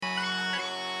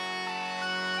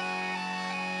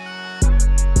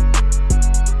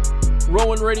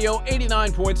Rowan Radio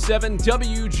 89.7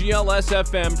 WGLS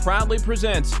FM proudly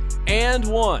presents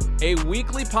AND1, a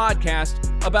weekly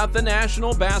podcast about the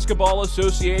National Basketball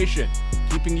Association,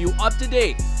 keeping you up to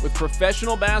date with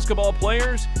professional basketball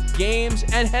players, games,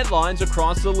 and headlines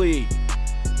across the league.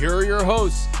 Here are your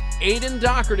hosts, Aiden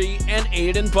Doherty and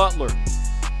Aiden Butler.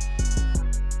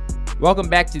 Welcome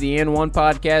back to the AND1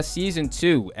 podcast, Season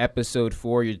 2, Episode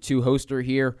 4. Your two hosts are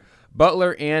here,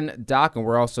 Butler and Doc, and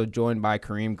we're also joined by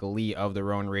Karim Ghalee of the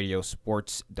Rowan Radio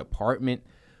Sports Department.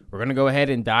 We're going to go ahead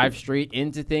and dive straight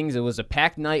into things. It was a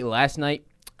packed night last night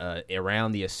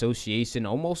around the association.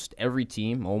 Almost every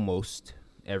team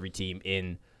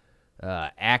in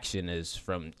action is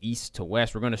from east to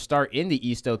west. We're going to start in the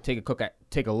east, though. Take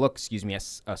a look at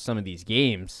some of these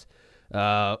games.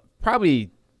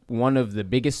 Probably one of the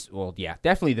biggest,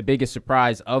 definitely the biggest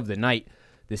surprise of the night.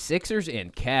 The Sixers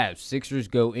and Cavs. Sixers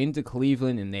go into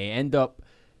Cleveland, and they end up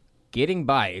getting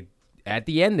by. At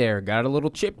the end there, got a little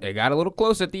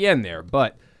close at the end there,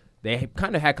 but they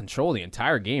kind of had control the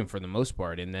entire game for the most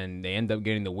part, and then they end up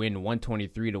getting the win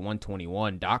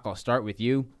 123-121. Doc, I'll start with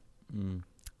you.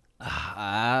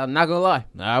 I'm not going to lie.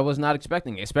 I was not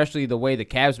expecting it, especially the way the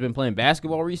Cavs have been playing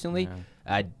basketball recently. Yeah.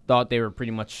 I thought they were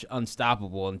pretty much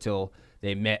unstoppable until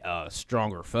they met a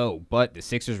stronger foe, but the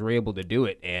Sixers were able to do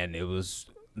it, and it was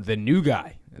the new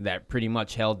guy that pretty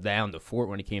much held down the fort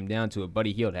when it came down to it.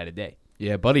 Buddy Hield had a day.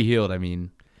 Yeah, Buddy Hield, I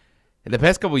mean, in the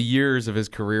past couple of years of his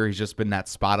career, he's just been that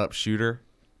spot-up shooter.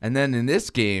 And then in this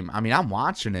game, I mean, I'm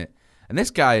watching it, and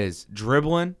this guy is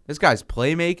dribbling, this guy's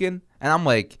playmaking, and I'm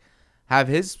like, have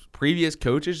his previous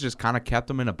coaches just kind of kept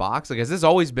him in a box? Like, has this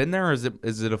always been there, or is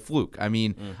it a fluke? I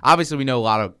mean, obviously we know a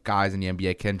lot of guys in the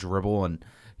NBA can dribble, and,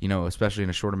 you know, especially in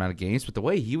a short amount of games, but the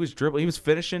way he was dribbling, he was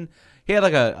finishing, he had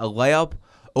like a layup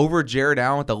over Jared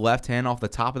Allen with the left hand off the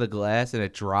top of the glass, and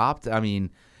it dropped. I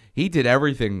mean, he did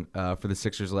everything for the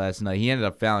Sixers last night. He ended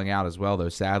up fouling out as well, though,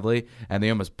 sadly, and they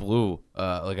almost blew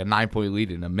like a 9-point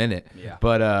lead in a minute. Yeah.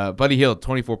 But Buddy Hield,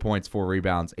 24 points, 4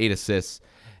 rebounds, 8 assists.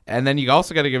 And then you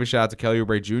also got to give a shout out to Kelly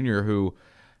Oubre Jr., who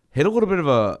hit a little bit of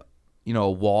a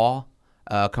wall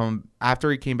after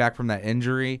he came back from that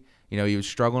injury. You know, he was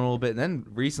struggling a little bit. And then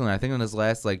recently, I think in his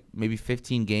last maybe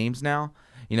 15 games now,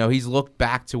 you know, he's looked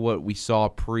back to what we saw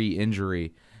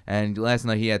pre-injury. And last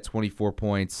night he had 24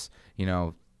 points,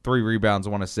 3 rebounds,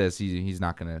 1 assist. He's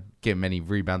not going to get many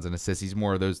rebounds and assists. He's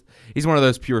one of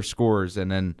those pure scorers. And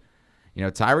then,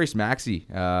 Tyrese Maxey,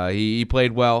 he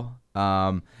played well.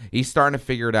 He's starting to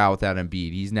figure it out without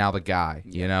Embiid. He's now the guy,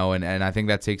 and I think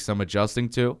that takes some adjusting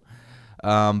too.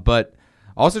 But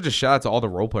also just shout out to all the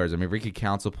role players. I mean, Ricky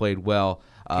Council played well.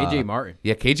 KJ Martin.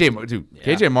 Yeah,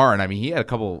 KJ Martin. I mean, he had a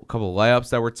couple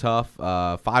layups that were tough.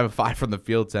 5 of 5 from the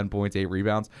field, 10 points, 8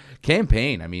 rebounds.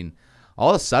 Campaign. I mean, all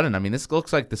of a sudden, this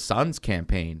looks like the Suns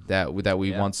campaign that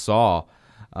we once saw.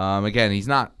 Again, he's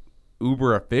not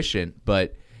uber efficient,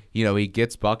 but he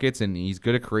gets buckets and he's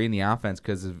good at creating the offense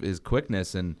because of his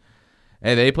quickness. And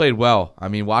they played well. I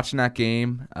mean, watching that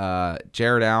game,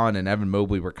 Jared Allen and Evan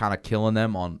Mobley were kind of killing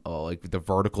them on the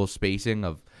vertical spacing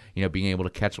of being able to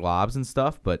catch lobs and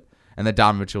stuff. And then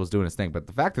Donovan Mitchell was doing his thing. But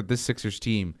the fact that this Sixers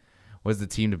team was the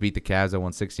team to beat the Cavs that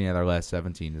won 16 out of their last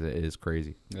 17 is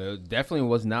crazy. Definitely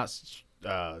was not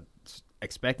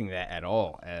expecting that at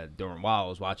all while I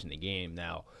was watching the game.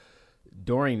 Now,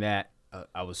 during that,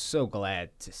 I was so glad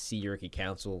to see Ricky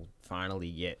Council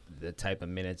finally get the type of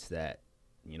minutes that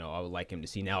I would like him to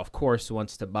see. Now, of course,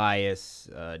 once Tobias,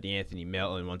 DeAnthony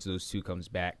Melton, once those two come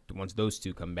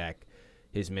back,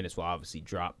 his minutes will obviously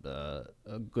drop a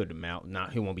good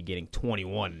amount. He won't be getting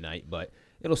 21 tonight, but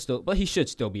he should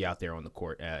still be out there on the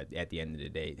court at the end of the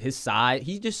day. His side,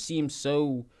 he doesn't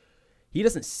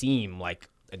seem like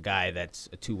a guy that's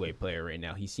a two-way player right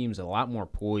now. He seems a lot more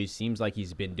poised. Seems like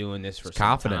he's been doing this for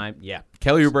some time. Yeah.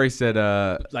 Kelly Oubre said,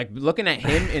 looking at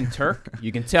him and Turk,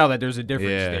 you can tell that there's a difference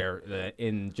there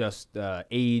in just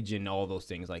age and all those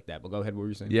things like that. But go ahead, what were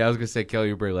you saying? Yeah, I was gonna say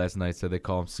Kelly Oubre last night said they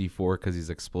call him C4 because he's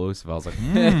explosive. I was like,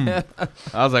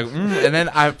 and then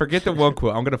I forget the one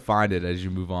quote. I'm gonna find it as you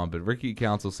move on. But Ricky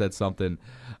Council said something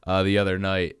the other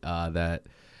night that,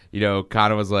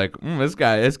 kind of was like, this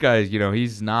guy,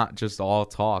 he's not just all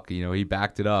talk. He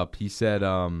backed it up. He said,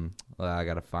 I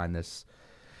got to find this.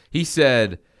 He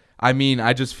said, I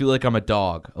just feel like I'm a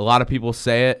dog. A lot of people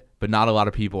say it, but not a lot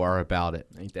of people are about it.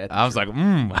 Ain't that I was like,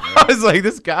 I was like,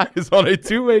 this guy is on a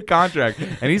 2-way contract,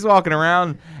 and he's walking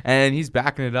around, and he's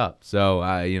backing it up. So,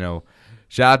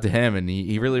 shout out to him, and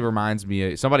he really reminds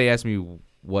me. Somebody asked me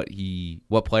what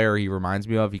player he reminds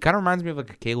me of. He kind of reminds me of like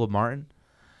a Caleb Martin,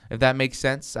 if that makes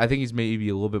sense. I think he's maybe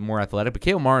a little bit more athletic, but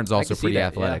Caleb Martin's also pretty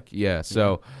athletic. Yeah.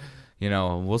 So,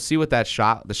 we'll see what the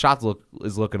shot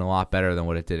is looking a lot better than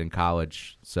what it did in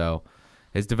college. So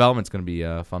his development's going to be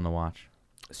fun to watch.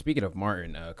 Speaking of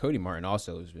Martin, Cody Martin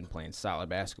also has been playing solid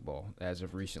basketball as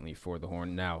of recently for the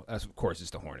Hornets. Now, of course,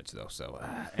 it's the Hornets, though, so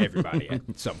everybody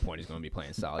at some point is going to be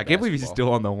playing solid I can't believe he's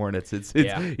still on the Hornets.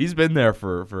 He's been there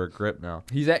for a grip now.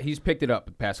 He's picked it up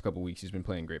the past couple weeks. He's been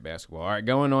playing great basketball. All right,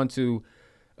 going on to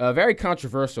a very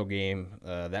controversial game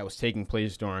that was taking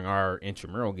place during our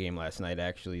intramural game last night,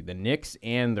 actually. The Knicks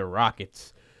and the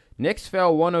Rockets. Knicks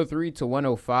fell 103 to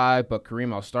 105, but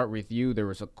Karim, I'll start with you. There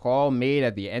was a call made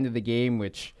at the end of the game,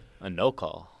 which a no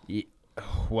call.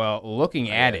 Well, looking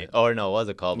at it, or no, it was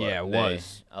a call. But yeah, it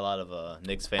was. A lot of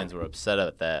Knicks fans were upset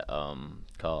at that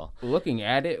call. Looking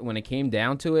at it, when it came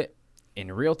down to it,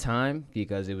 in real time,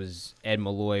 because it was Ed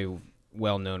Malloy,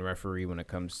 well-known referee when it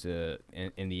comes to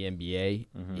in the NBA.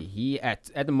 Mm-hmm. He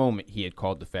at the moment he had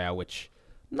called the foul, which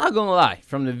I'm not gonna lie,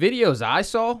 from the videos I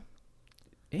saw.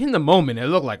 In the moment, it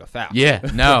looked like a foul. Yeah,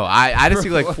 no, I just see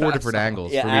like 4 different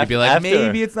angles for me to be like,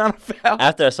 maybe it's not a foul.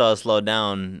 After I saw it slow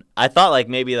down, I thought like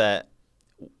maybe that.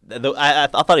 I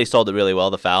thought he sold it really well,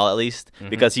 the foul at least,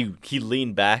 because he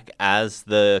leaned back as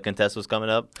the contest was coming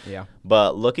up. Yeah.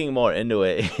 But looking more into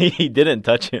it, he didn't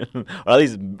touch him, or at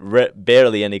least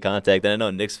barely any contact. And I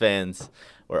know Knicks fans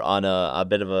were on a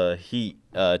bit of a heat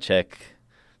check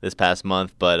this past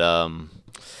month, but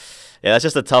yeah, that's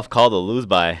just a tough call to lose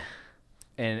by.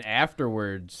 And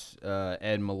afterwards,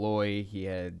 Ed Malloy,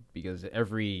 because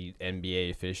every NBA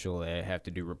official have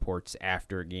to do reports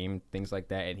after a game, things like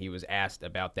that, and he was asked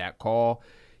about that call.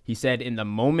 He said, in the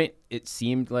moment, it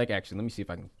seemed like, actually, let me see if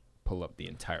I can pull up the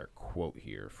entire quote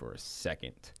here for a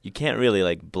second. You can't really,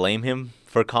 like, blame him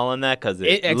for calling that because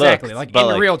exactly. Looked, like,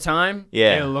 in real time,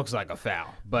 yeah, it looks like a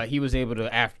foul. But he was able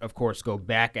to, of course, go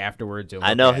back afterwards.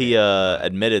 I know he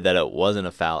admitted that it wasn't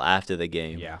a foul after the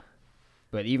game. Yeah.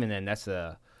 But even then, that's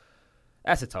a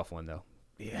tough one, though.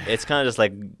 Yeah. It's kind of just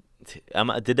like,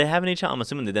 did they have any challenge? I'm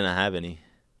assuming they didn't have any.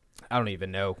 I don't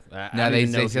even know.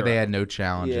 They said they had no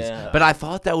challenges. Yeah. But I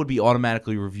thought that would be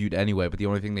automatically reviewed anyway, but the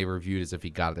only thing they reviewed is if he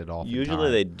got it off.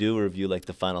 Usually they do review like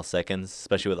the final seconds,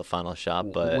 especially with a final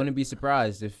shot. But wouldn't be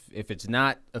surprised if it's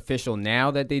not official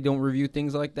now that they don't review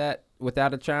things like that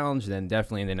without a challenge, then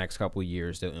definitely in the next couple of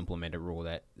years they'll implement a rule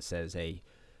that says, hey,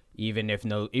 even if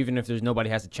there's nobody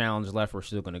has a challenge left, we're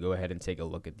still going to go ahead and take a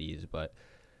look at these. But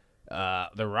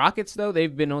the Rockets, though,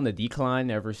 they've been on the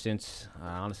decline ever since,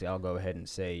 honestly, I'll go ahead and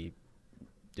say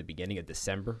the beginning of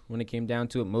December when it came down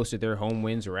to it. Most of their home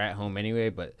wins were at home anyway,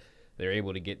 but they're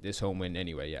able to get this home win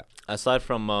anyway, yeah. Aside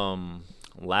from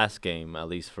last game, at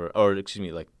least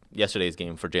like yesterday's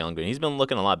game for Jalen Green, he's been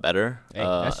looking a lot better. Hey,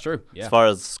 that's true, yeah. As far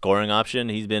as scoring option,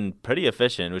 he's been pretty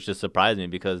efficient, which just surprised me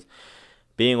because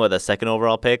being with a second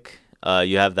overall pick,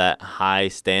 you have that high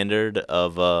standard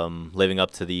of living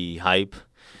up to the hype.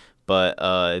 But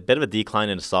a bit of a decline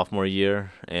in his sophomore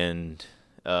year, and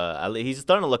he's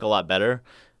starting to look a lot better.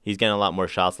 He's getting a lot more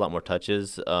shots, a lot more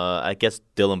touches. I guess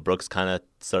Dylan Brooks kind of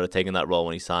started taking that role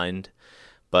when he signed.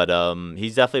 But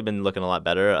he's definitely been looking a lot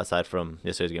better, aside from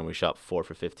yesterday's game where he shot 4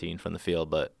 for 15 from the field.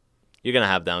 But you're going to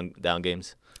have down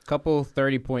games. Couple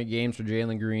 30-point games for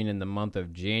Jalen Green in the month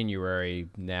of January.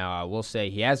 Now, I will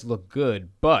say he has looked good,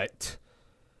 but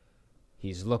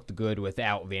he's looked good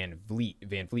without Van Vliet.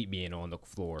 Van Vliet being on the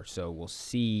floor. So we'll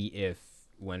see if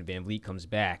when Van Vliet comes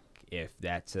back, if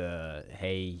that's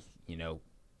hey, can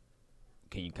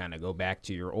you kind of go back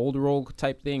to your old role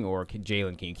type thing, or can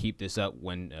you keep this up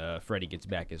when Freddie gets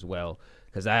back as well?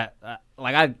 Because I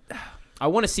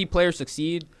want to see players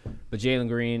succeed, but Jalen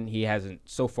Green, he hasn't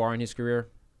so far in his career.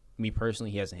 Me personally,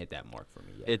 he hasn't hit that mark for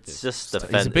me yet. It's just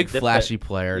he's a big flashy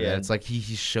player. Yeah. It's like he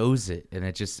shows it, and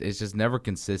it's just never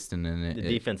consistent. And the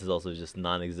defense is also just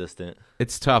non-existent.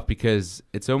 It's tough because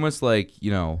it's almost like,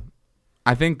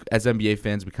 I think as NBA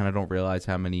fans, we kind of don't realize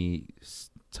how many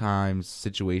times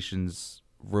situations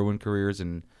ruin careers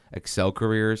and excel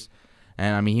careers.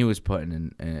 And I mean, he was put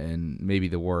in maybe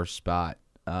the worst spot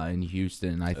in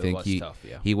Houston. I think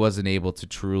he wasn't able to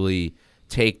truly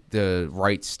take the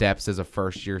right steps as a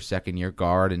first-year, second-year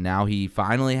guard, and now he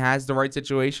finally has the right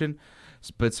situation.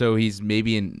 But so he's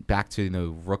maybe back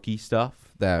to rookie stuff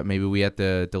that maybe we have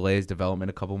to delay his development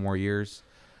a couple more years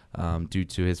due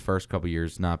to his first couple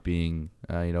years not being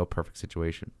a perfect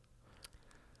situation.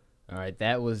 All right,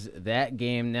 that was that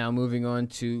game. Now moving on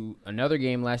to another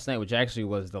game last night, which actually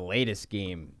was the latest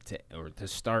game to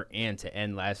start and to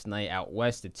end last night out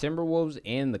west. The Timberwolves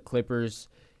and the Clippers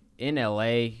in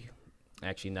L.A.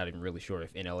 Actually, not even really sure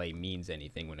if NLA means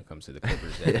anything when it comes to the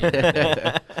Clippers.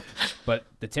 But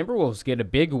the Timberwolves get a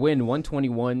big win,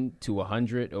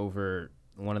 121-100 over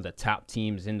one of the top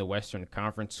teams in the Western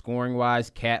Conference scoring-wise.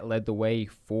 Cat led the way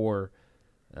for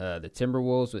the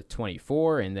Timberwolves with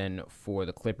 24, and then for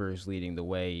the Clippers leading the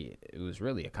way, it was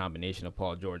really a combination of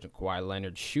Paul George and Kawhi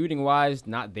Leonard. Shooting-wise,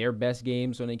 not their best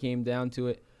games when it came down to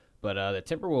it, but the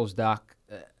Timberwolves, Doc,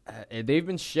 they've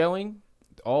been showing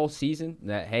all season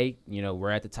that, hey,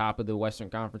 we're at the top of the Western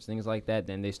Conference, things like that.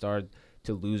 Then they started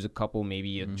to lose a couple, maybe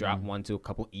you drop one to a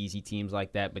couple easy teams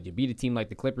like that. But you beat a team like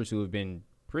the Clippers, who have been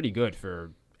pretty good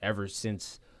for ever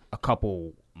since a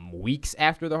couple weeks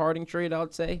after the Harden trade, I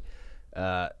would say.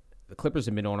 The Clippers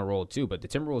have been on a roll too, but the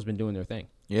Timberwolves have been doing their thing.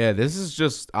 Yeah, this is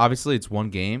just, obviously it's one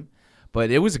game,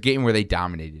 but it was a game where they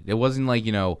dominated. It wasn't like,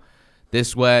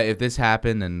 this way, if this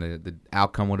happened and the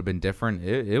outcome would have been different.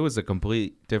 It was a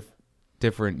complete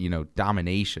different,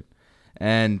 domination.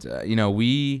 And,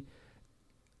 we,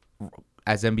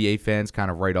 as NBA fans, kind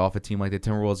of write off a team like the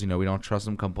Timberwolves. We don't trust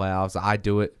them come playoffs. I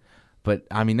do it. But,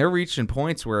 they're reaching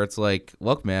points where it's like,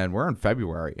 look, man, we're in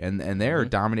February. And they're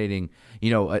dominating.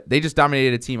 They just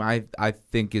dominated a team I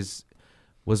think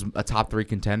was a top 3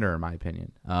 contender, in my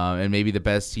opinion. And maybe the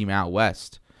best team out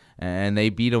west. And they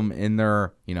beat them in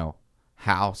their,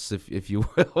 house, if you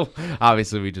will.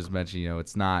 Obviously, we just mentioned,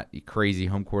 it's not a crazy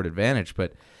home court advantage.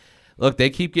 But, look, they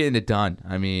keep getting it done.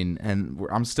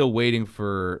 I'm still waiting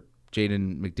for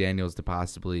Jaden McDaniels to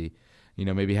possibly,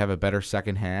 maybe have a better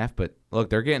second half. But, look,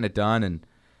 they're getting it done. And,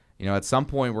 at some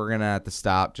point we're going to have to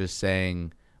stop just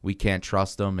saying we can't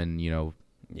trust them and,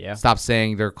 stop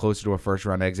saying they're closer to a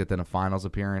first-round exit than a finals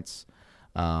appearance.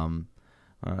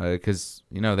 Because,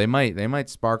 they might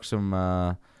spark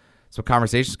some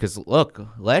conversations. Because, look,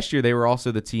 last year they were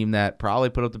also the team that probably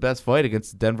put up the best fight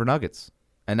against the Denver Nuggets.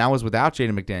 And that was without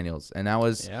Jaden McDaniels. And that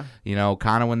was,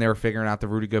 kind of when they were figuring out the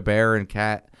Rudy Gobert and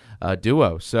Cat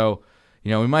duo. So,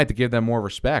 we might have to give them more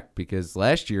respect because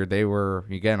last year they were,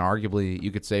 again, arguably,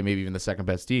 you could say maybe even the second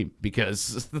best team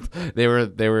because they were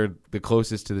the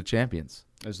closest to the champions.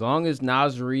 As long as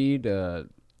Naz Reid,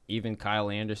 even Kyle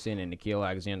Anderson and Nickeil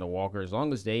Alexander-Walker, as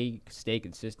long as they stay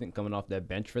consistent coming off that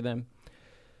bench for them,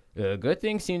 good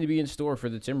things seem to be in store for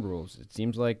the Timberwolves. It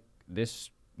seems like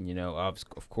this,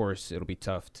 of course, it'll be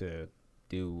tough to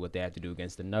do what they have to do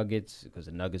against the Nuggets because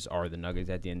the Nuggets are the Nuggets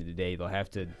at the end of the day. They'll have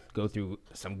to go through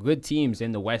some good teams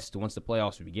in the West once the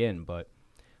playoffs begin, but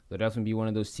they'll definitely be one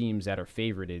of those teams that are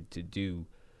favorited to do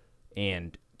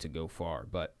and to go far.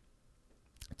 But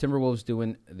Timberwolves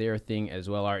doing their thing as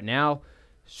well. All right, now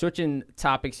switching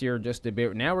topics here just a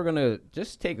bit. Now we're going to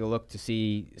just take a look to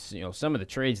see some of the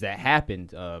trades that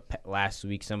happened last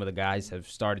week. Some of the guys have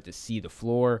started to see the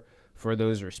floor for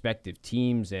those respective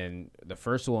teams, and the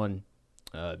first one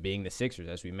being the Sixers,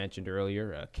 as we mentioned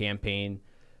earlier. Campaign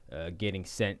getting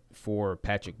sent for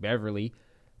Patrick Beverley,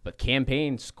 but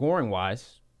Campaign,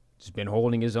 scoring-wise, has been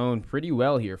holding his own pretty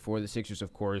well here for the Sixers.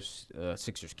 Of course,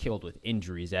 Sixers killed with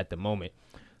injuries at the moment.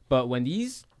 But when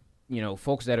these,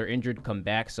 folks that are injured come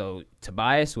back, so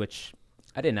Tobias, which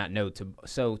I did not know.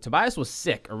 So Tobias was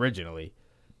sick originally,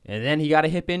 and then he got a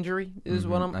hip injury, is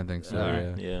what I think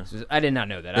so, yeah. So I did not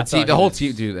know that. The whole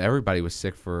team, dude, everybody was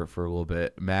sick for a little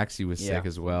bit. Maxey was sick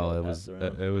as well.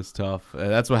 It was tough.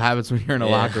 That's what happens when you're in a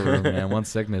locker room, man. One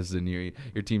sickness, and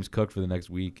your team's cooked for the next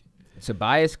week.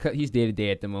 Tobias, he's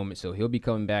day-to-day at the moment, so he'll be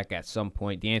coming back at some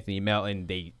point. D'Anthony Melton,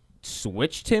 they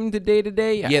switched him to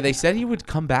day-to-day? Yeah, they said he would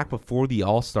come back before the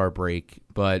All-Star break,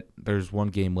 but there's one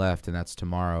game left, and that's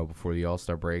tomorrow before the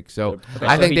All-Star break. So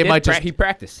I think they might just... He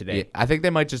practiced today. Yeah, I think they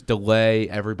might just delay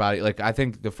everybody. Like, I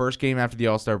think the first game after the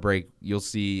All-Star break, you'll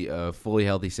see fully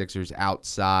healthy Sixers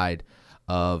outside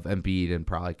of Embiid and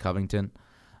probably Covington.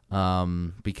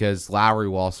 Because Lowry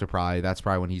will also that's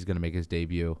probably when he's going to make his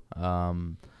debut.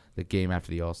 The game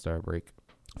after the All-Star break.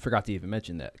 Forgot to even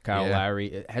mention that. Kyle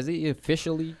Lowry, has he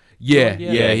officially?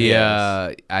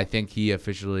 Yeah. I think he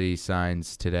officially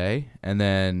signs today. And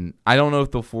then I don't know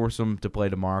if they'll force him to play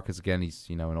tomorrow because, again, he's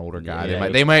an older guy.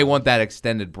 They might want that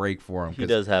extended break for him. He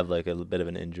does have like a bit of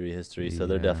an injury history, so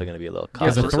they're definitely going to be a little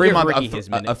cautious. cautious.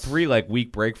 A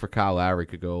 3-week break for Kyle Lowry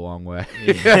could go a long way.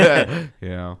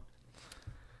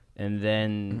 And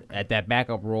then at that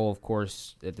backup role, of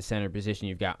course, at the center position,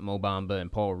 you've got Mo Bamba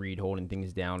and Paul Reed holding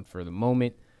things down for the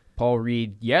moment. Paul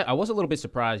Reed, I was a little bit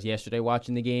surprised yesterday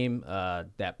watching the game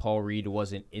that Paul Reed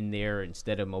wasn't in there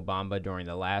instead of Mo Bamba during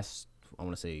the last 4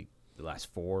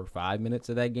 or 5 mintes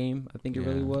of that game. I think it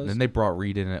really was. And then they brought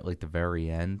Reed in at like the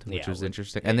very end, which was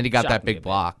interesting. And then he got that big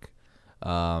block. He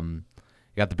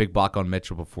got the big block on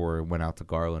Mitchell before it went out to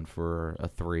Garland for a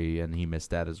 3, and he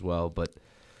missed that as well. But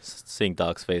seeing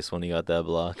Doc's face when he got that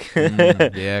block.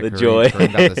 The joy.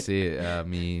 Karim got to see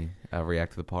me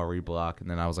react to the Paul Reed block, and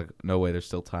then I was like, no way, there's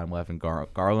still time left. And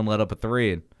Garland let up a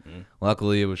 3, and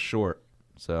Luckily, it was short.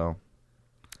 So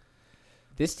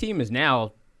this team is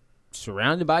now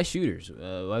surrounded by shooters,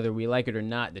 whether we like it or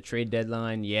not. The trade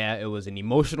deadline, it was an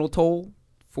emotional toll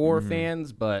for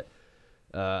fans, but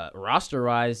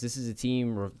roster-wise, this is a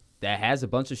team that has a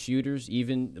bunch of shooters.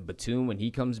 Even Batum, when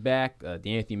he comes back,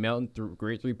 D'Anthony Melton,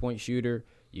 great three-point shooter.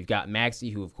 You've got Maxey,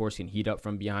 who, of course, can heat up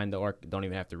from behind the arc. Don't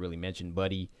even have to really mention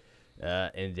Buddy.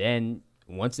 And then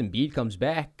once Embiid comes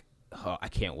back, I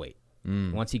can't wait.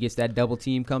 Once he gets that double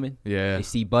team coming, they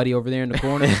see Buddy over there in the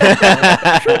corner,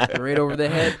 right over the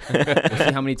head. We'll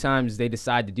see how many times they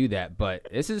decide to do that. But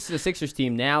this is the Sixers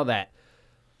team now that,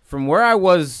 from where I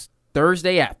was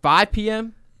Thursday at 5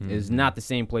 p.m., is not the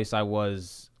same place I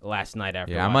was last night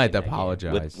after. Yeah, I might have to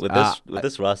apologize. With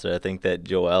this roster, I think that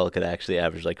Joel could actually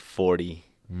average like 40.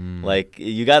 Like,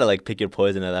 you got to like pick your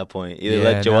poison at that point. Either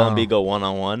let Joel Embiid go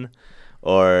one-on-one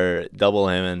or double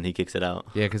him and he kicks it out.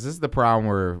 Yeah, because this is the problem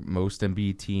where most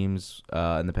Embiid teams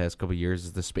in the past couple of years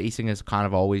is the spacing has kind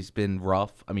of always been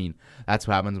rough. I mean, that's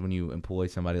what happens when you employ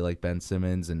somebody like Ben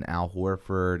Simmons and Al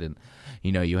Horford, and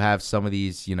you have some of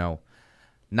these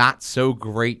not so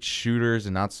great shooters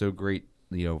and not so great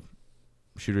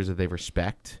shooters that they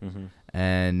respect.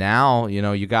 And now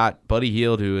you got Buddy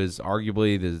Hield, who is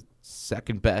arguably the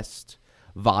second best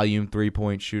volume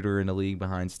 3-point shooter in the league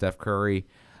behind Steph Curry.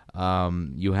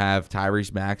 You have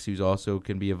Tyrese Maxey, who's also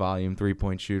can be a volume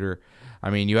 3-point shooter. I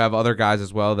mean, you have other guys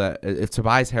as well that if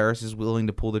Tobias Harris is willing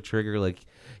to pull the trigger, like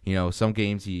some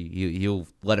games he'll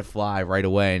let it fly right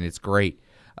away, and it's great.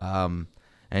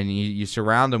 And you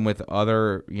surround him with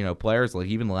other players, like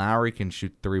even Lowry can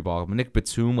shoot 3 ball. Nick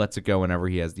Batum lets it go whenever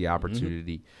he has the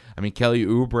opportunity. I mean, Kelly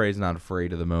Oubre is not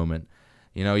afraid of the moment.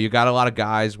 You got a lot of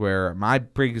guys where my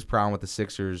biggest problem with the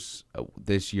Sixers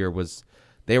this year was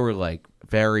they were like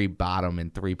very bottom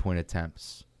in 3-point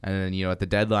attempts. And then, at the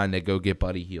deadline, they go get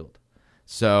Buddy Hield.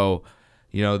 So,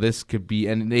 this could be,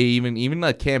 and they even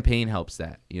the campaign helps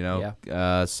that,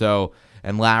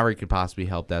 and Lowry could possibly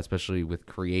help that, especially with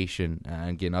creation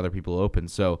and getting other people open.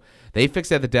 So they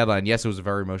fixed it at the deadline. Yes, it was a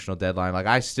very emotional deadline. Like,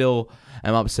 I still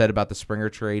am upset about the Springer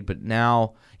trade, but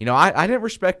now, I didn't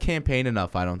respect campaign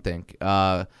enough, I don't think.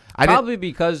 Probably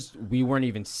because we weren't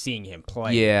even seeing him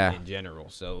play in general.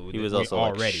 So he was also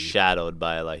already shadowed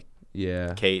by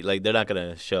Kate. Like, they're not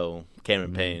gonna show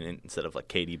Cameron Payne instead of like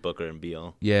Katie, Booker, and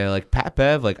Beal. Yeah, like Pat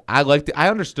Bev. Like, I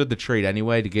understood the trade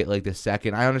anyway to get like the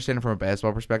second. I understand it from a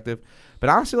basketball perspective, but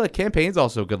honestly, like Cam Payne's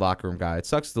also a good locker room guy. It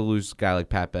sucks to lose a guy like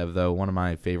Pat Bev, though. One of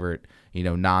my favorite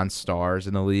non-stars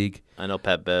in the league. I know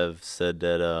Pat Bev said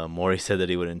that Morey said that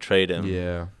he wouldn't trade him.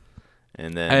 Yeah.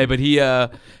 And then, hey, but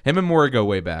him and Morey go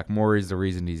way back. Morey's the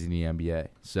reason he's in the NBA.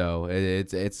 So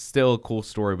it's still a cool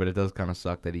story, but it does kind of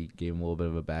suck that he gave him a little bit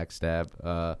of a backstab.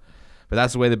 But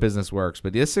that's the way the business works.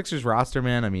 But the Sixers roster,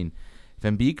 man, I mean, if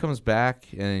Embiid comes back,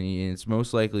 and it's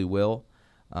most likely will,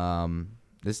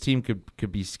 this team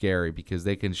could be scary because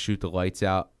they can shoot the lights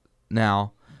out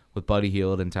now with Buddy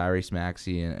Hield and Tyrese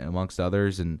Maxey and amongst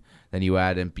others, and then you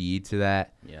add Embiid to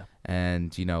that. Yeah.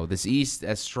 And, this East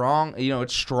as strong,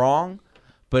 it's strong,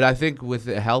 but I think with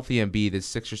a healthy Embiid, the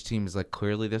Sixers team is like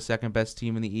clearly the second best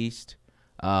team in the East.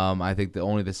 I think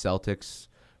only the Celtics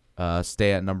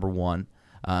stay at number 1.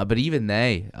 But even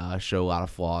they show a lot of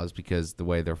flaws because the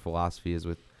way their philosophy is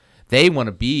they want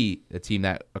to be a team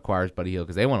that acquires Buddy Hield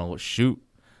because they want to shoot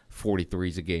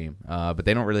 43s a game. But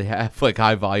they don't really have like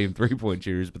high volume 3-point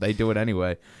shooters, but they do it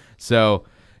anyway. So,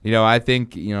 I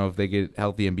think, if they get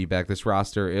healthy and be back, this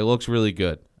roster, it looks really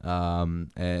good.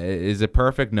 Is it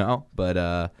perfect? No,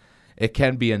 but it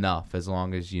can be enough as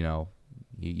long as,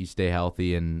 you stay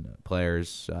healthy and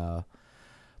players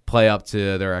play up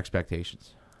to their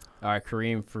expectations. All right,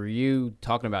 Kareem, for you,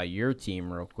 talking about your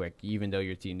team real quick, even though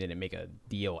your team didn't make a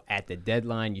deal at the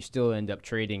deadline, you still end up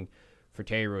trading for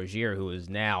Terry Rozier, who is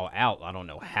now out. I don't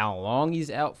know how long he's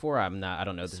out for. I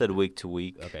don't know. Said week to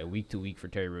week. Okay, week to week for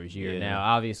Terry Rozier. Yeah. Now,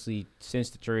 obviously,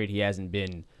 since the trade, he hasn't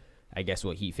been, I guess,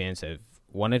 what Heat fans have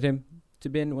wanted him to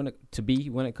be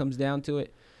when it comes down to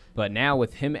it. But now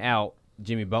with him out,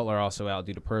 Jimmy Butler also out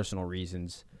due to personal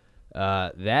reasons.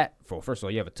 First of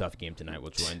all, you have a tough game tonight,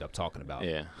 which we'll end up talking about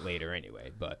later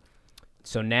anyway. But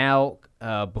so now,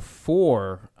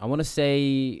 before, I want to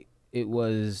say it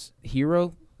was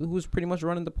Hero who was pretty much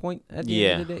running the point at the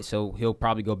end of the day. So he'll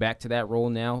probably go back to that role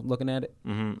now, looking at it.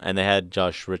 Mm-hmm. And they had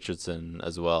Josh Richardson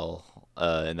as well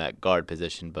in that guard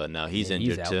position, but now he's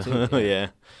injured out too. too. Yeah.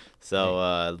 So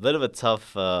a bit of a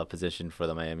tough position for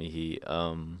the Miami Heat.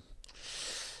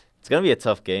 It's going to be a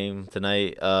tough game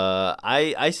tonight.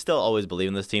 I still always believe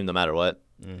in this team no matter what.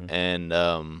 Mm-hmm. And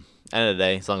end of the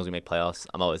day, as long as we make playoffs,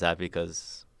 I'm always happy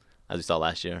because, as we saw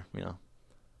last year,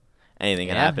 anything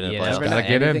can happen in the playoffs.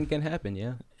 Anything can happen,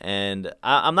 yeah. And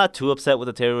I'm not too upset with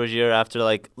the Terry Rozier after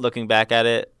looking back at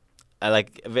it.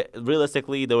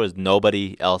 Realistically, there was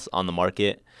nobody else on the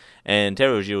market, and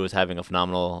Terry Rozier was having a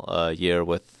phenomenal year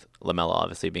with LaMelo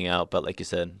obviously being out. But like you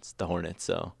said, it's the Hornets,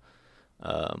 so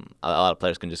a lot of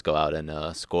players can just go out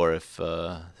and score if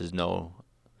there's no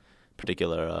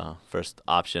particular first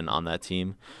option on that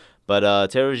team.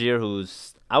 But Terry Rozier,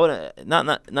 who's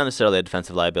not necessarily a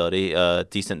defensive liability,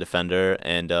 decent defender,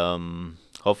 and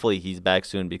hopefully he's back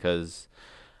soon, because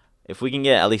if we can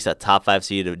get at least a top 5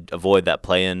 seed to avoid that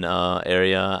play-in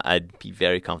area, I'd be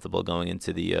very comfortable going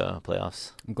into the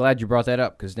playoffs. I'm glad you brought that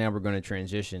up, because now we're going to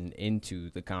transition into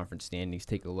the conference standings,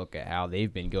 take a look at how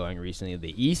they've been going recently.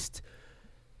 The East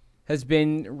has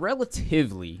been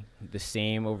relatively the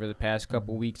same over the past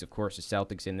couple weeks. Of course, the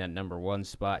Celtics in that number 1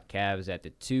 spot, Cavs at the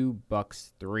 2,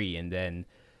 Bucks 3, and then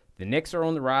the Knicks are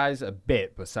on the rise a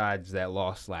bit. Besides that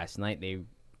loss last night, they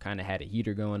kind of had a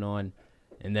heater going on.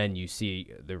 And then you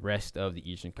see the rest of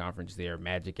the Eastern Conference there.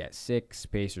 Magic at 6,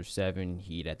 Pacers 7,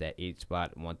 Heat at that 8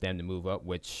 spot. Want them to move up,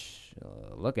 which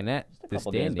looking at the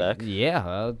standing,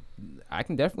 yeah, I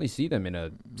can definitely see them in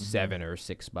a 7 or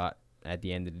 6 spot at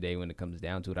the end of the day when it comes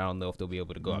down to it. I don't know if they'll be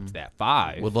able to go up to that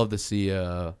 5. Would love to see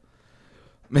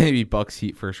maybe Bucks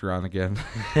Heat first round again.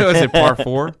 Was it par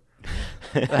 4?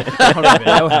 I don't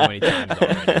know how many times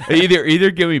already.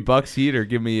 Either give me Bucks Heat or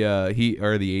give me Heat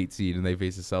or the 8 seed, and they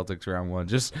face the Celtics round 1.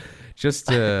 Just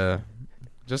to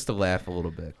laugh a little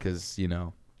bit, because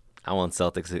I want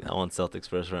Celtics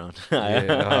first round.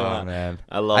 Oh man,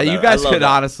 I love that. You guys could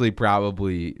honestly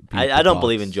probably. I don't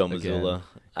believe in Joe Mazzulla.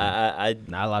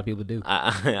 Not a lot of people do.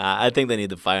 I think they need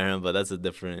to fire him, but that's a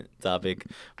different topic.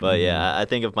 But yeah, I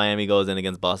think if Miami goes in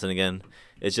against Boston again,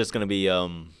 it's just gonna be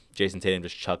Jason Tatum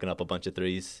just chucking up a bunch of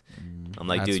threes. I'm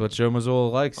like, that's dude, what Joe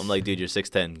Mazzulla likes. I'm like, dude, you're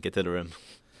 6'10", get to the rim.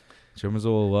 Joe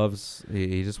Mazzulla loves.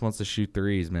 He just wants to shoot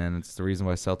threes, man. It's the reason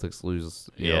why Celtics lose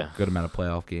a good amount of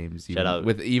playoff games,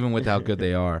 even with how good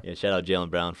they are. Yeah, shout out Jaylen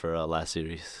Brown for last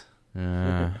series.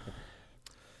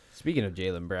 Speaking of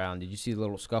Jaylen Brown, did you see the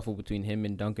little scuffle between him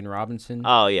and Duncan Robinson?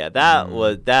 Oh yeah,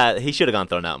 that he should have gone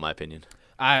thrown out in my opinion.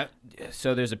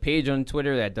 So there's a page on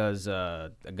Twitter that does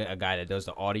a guy that does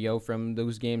the audio from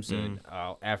those games. So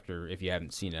after, if you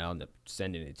haven't seen it, I'll end up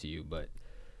sending it to you. But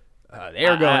they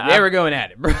were going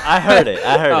at it, bro. I heard it.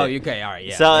 Oh, okay, all right,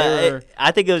 yeah. So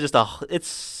I think it was just it's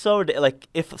so like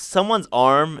if someone's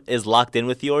arm is locked in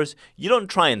with yours, you don't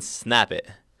try and snap it.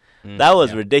 That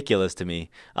was ridiculous to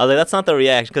me. I was like, that's not the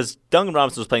reaction, because Duncan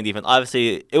Robinson was playing defense.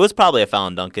 Obviously, it was probably a foul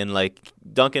on Duncan. Like,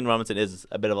 Duncan Robinson is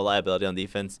a bit of a liability on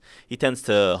defense. He tends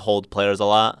to hold players a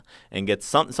lot and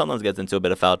sometimes gets into a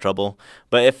bit of foul trouble.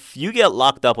 But if you get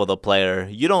locked up with a player,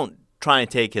 you don't try and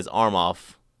take his arm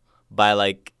off by,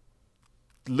 like,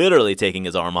 literally taking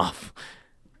his arm off.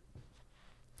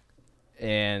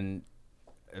 And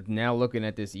now looking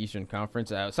at this Eastern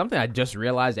Conference, something I just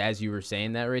realized as you were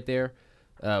saying that right there,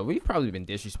 we've probably been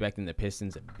disrespecting the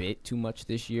Pistons a bit too much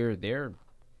this year. They're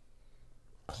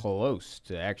close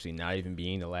to actually not even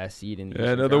being the last seed in the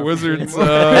Eastern Conference. The Wizards.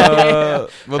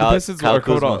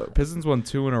 The Pistons won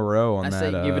 2 in a row on I that. say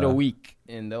give it a week,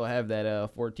 and they'll have that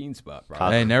 14 spot.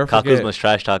 Probably. Hey, never forget. Kuzma's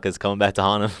trash talk is coming back to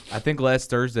haunt him. I think last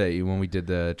Thursday when we did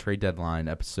the trade deadline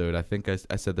episode, I think I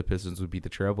said the Pistons would beat the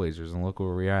Trailblazers, and look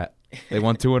where we're at. They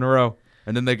won 2 in a row.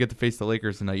 And then they get to face the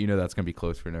Lakers tonight. You know that's going to be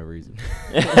close for no reason.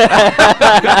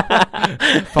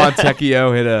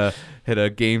 Fontecchio hit a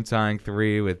game-tying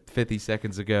 3 with 50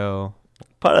 seconds ago.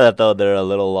 Part of that, though, they're a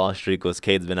little lost streak was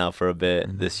Cade's been out for a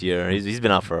bit this year. He's been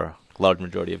out for a large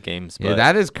majority of games. But yeah,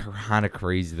 that is kind of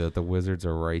crazy that the Wizards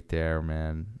are right there,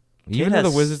 man. Even though the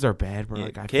Wizards are bad, bro.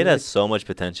 Yeah, Cade has so much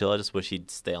potential. I just wish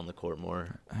he'd stay on the court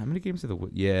more. How many games are the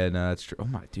Wizards? Yeah, no, that's true. Oh,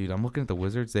 my dude, I'm looking at the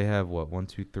Wizards. They have, 1,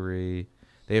 2, 3...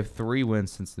 They have 3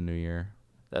 wins since the new year.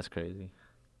 That's crazy.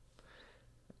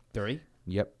 3?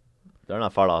 Yep. They're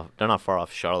not far off. They're not far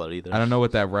off Charlotte either. I don't know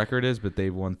what that record is, but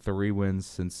they've won 3 wins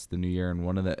since the new year, and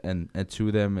one of the and 2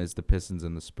 of them is the Pistons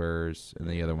and the Spurs, and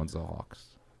the other one's the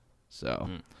Hawks. So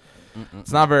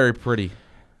it's not very pretty.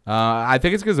 I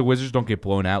think it's because the Wizards don't get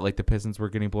blown out like the Pistons were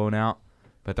getting blown out,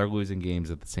 but they're losing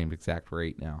games at the same exact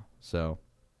rate now. So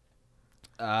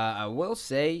I will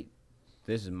say.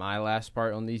 This is my last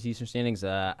part on these Eastern standings.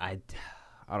 I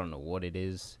don't know what it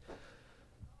is.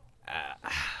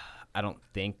 I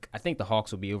think the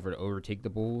Hawks will be able to overtake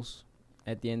the Bulls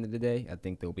at the end of the day. I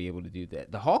think they'll be able to do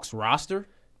that. The Hawks roster,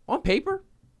 on paper,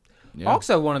 Hawks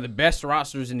have one of the best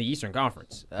rosters in the Eastern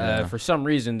Conference. For some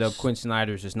reason, though, Quinn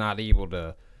Snyder's just not able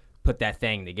to put that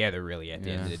thing together really at the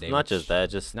end of the day. Not just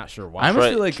that, just not sure why. I almost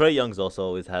feel like Trae Young's also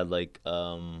always had like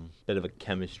bit of a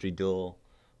chemistry duel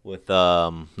with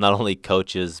not only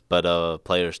coaches but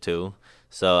players too.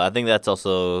 So I think that's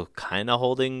also kind of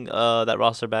holding that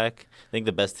roster back. I think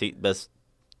the best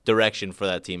direction for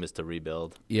that team is to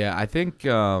rebuild. Yeah, I think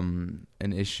an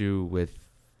issue with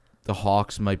the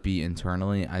Hawks might be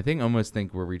internally. I almost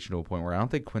think we're reaching to a point where I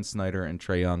don't think Quinn Snyder and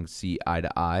Trae Young see eye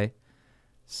to eye.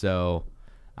 So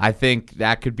I think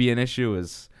that could be an issue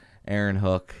is Aaron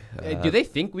Hook. Do they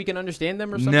think we can understand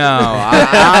them or something? No,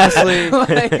 honestly,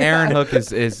 Aaron Hook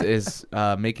is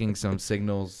making some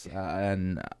signals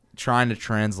and trying to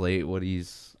translate what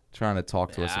he's trying to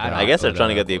talk to us about. I guess they're trying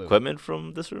to get the equipment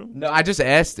from this room. No, I just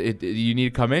asked, you need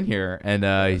to come in here, and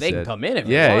he they said, can come in if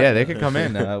they want. Yeah, they can come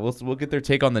in. We'll get their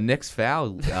take on the Knicks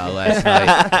foul last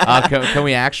night. Can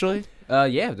we actually?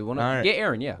 Yeah, they want All to right. get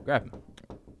Aaron. Yeah, grab him.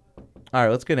 All right,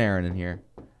 let's get Aaron in here.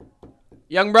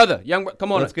 Come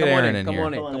on, Let's get Aaron in here.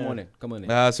 Come on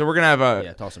in. So we're gonna have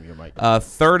a Toss him your mic.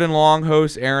 third and long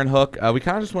host, Aaron Hook. We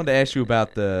kind of just wanted to ask you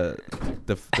about the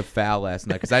foul last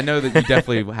night because I know that you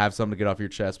definitely have something to get off your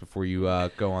chest before you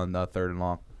go on third and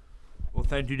long. Well,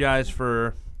 thank you guys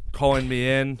for calling me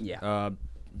in. Yeah.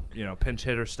 Pinch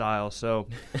hitter style. So,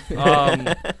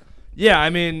 yeah, I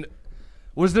mean,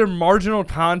 was there marginal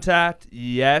contact?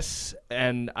 Yes,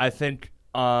 and I think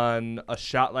on a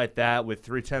shot like that with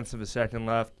 0.3 of a second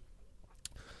left,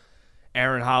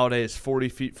 Aaron Holiday is 40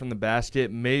 feet from the basket.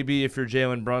 Maybe if you're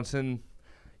Jalen Brunson,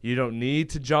 you don't need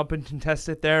to jump and contest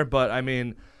it there. But, I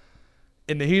mean,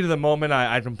 in the heat of the moment,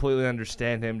 I completely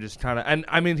understand him just kind of – and,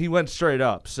 I mean, he went straight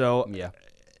up. So, Yeah.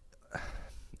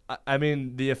 I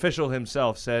mean, the official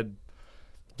himself said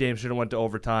game should have went to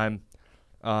overtime.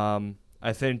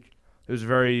 I think it was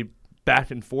very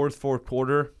back and forth fourth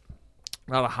quarter.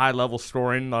 A lot of high-level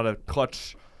scoring, a lot of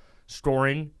clutch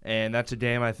scoring, and that's a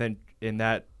game I think in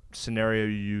that scenario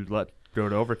you let go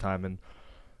to overtime. And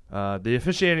the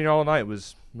officiating all night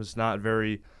was not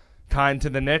very kind to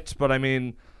the Knicks, but I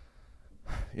mean,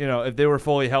 if they were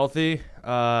fully healthy,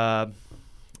 I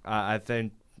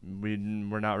think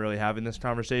we're not really having this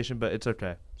conversation, but it's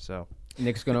okay. So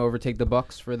Knicks going to overtake the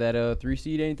Bucks for that 3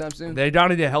 seed anytime soon? they got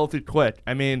to get healthy quick.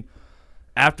 I mean,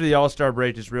 after the All-Star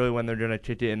break is really when they're going to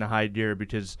kick it into high gear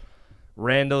because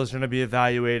Randall is going to be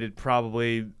evaluated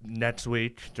probably next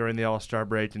week during the All-Star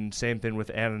break, and same thing with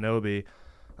Anunoby,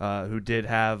 who did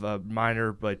have a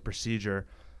minor procedure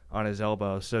on his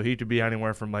elbow. So he could be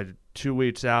anywhere from 2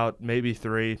 weeks out, maybe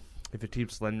 3 if it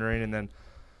keeps lingering. And then,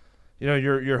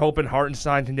 you're hoping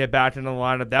Hartenstein can get back into the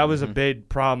lineup. That was a big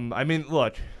problem. I mean,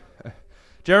 look,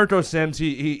 Jericho Sims,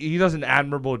 he does an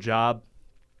admirable job.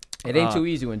 It ain't too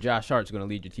easy when Josh Hart's going to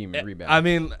lead your team in rebounds. I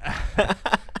mean,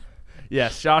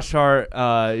 yes, Josh Hart,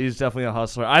 he's definitely a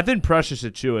hustler. I think Precious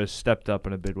Achiuwa has stepped up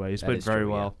in a big way. He's played very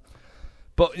well. Yeah.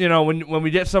 But, when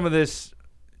we get some of this,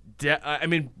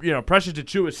 Precious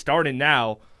Achiuwa is starting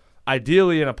now.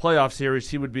 Ideally, in a playoff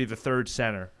series, he would be the third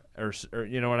center. Or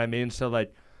you know what I mean? So,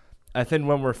 I think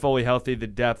when we're fully healthy, the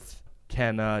depth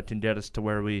can get us to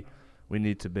where we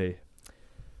need to be.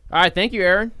 All right, thank you,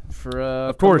 Aaron, for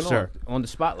of course, coming sir. on the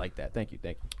spot like that. Thank you.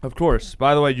 Of course.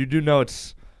 By the way, you do know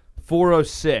it's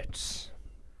 4:06.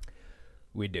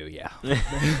 We do, yeah.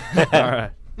 All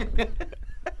right.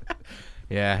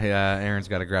 Yeah. Aaron's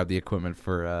got to grab the equipment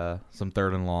for some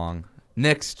third and long.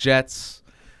 Knicks, Jets,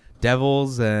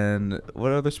 Devils, and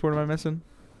what other sport am I missing?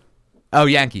 Oh,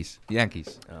 Yankees.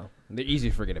 Oh, they're easy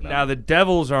to forget about. Now, the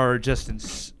Devils are just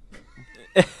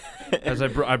as I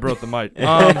broke the mic.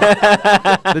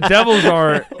 The Devils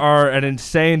are an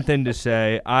insane thing to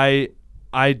say.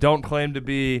 I don't claim to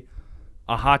be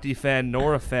a hockey fan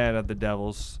nor a fan of the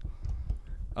Devils.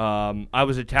 I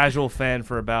was a casual fan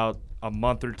for about a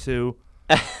month or two.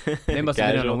 They must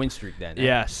have been on a win streak then. Huh?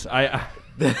 Yes, I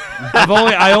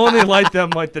only liked them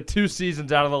the 2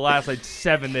 seasons out of the last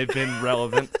 7 they've been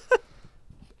relevant.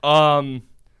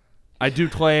 I do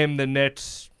claim the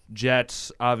Knicks,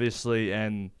 Jets, obviously,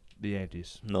 and the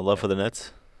Yankees. No love for the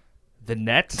Nets? The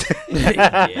Nets?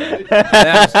 Yeah.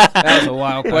 That was a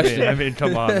wild question. I mean,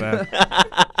 come on, man.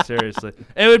 Seriously,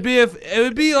 it would be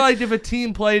if a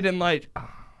team played in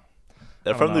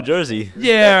They're from New Jersey.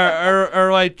 Yeah,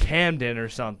 or Camden or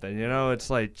something.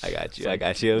 It's I got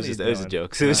you. It was a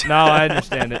joke. No, I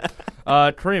understand it.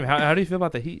 Kareem, how do you feel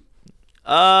about the Heat?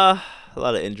 A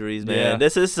lot of injuries, man. Yeah.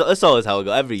 It's always how it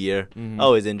goes every year. Mm-hmm.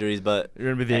 Always injuries, but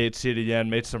You're gonna be the 8th seed again.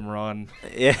 Made some run.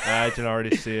 yeah, I can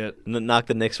already see it. knock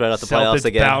the Knicks right out the Celtics playoffs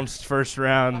again. bounced first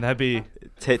round. That'd be.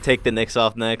 Take the Knicks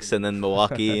off next, and then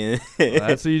Milwaukee.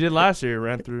 That's what you did last year.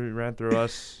 Ran through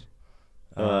us.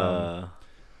 Uh, All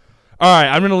right,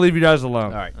 I'm gonna leave you guys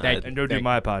alone. All right, and go do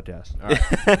my podcast.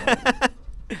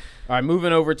 All right,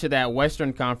 moving over to that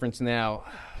Western Conference now.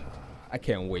 I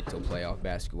can't wait till playoff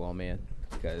basketball, man.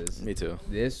 Because Me too.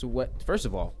 First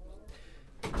of all,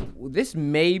 this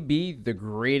may be the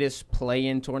greatest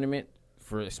play-in tournament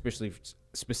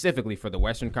specifically for the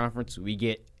Western Conference we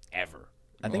get ever.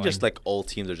 I think just like all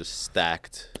teams are just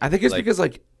stacked. I think it's because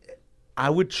like I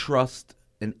would trust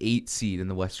an 8 seed in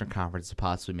the Western Conference to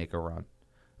possibly make a run.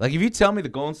 Like if you tell me the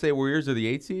Golden State Warriors are the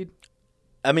 8 seed,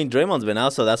 I mean, Draymond's been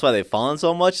out, so that's why they've fallen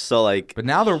so much. So like, but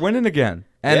now they're winning again,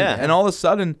 and all of a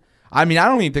sudden, I mean, I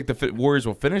don't even think the Warriors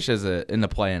will finish in the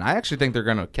play-in. I actually think they're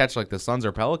going to catch like the Suns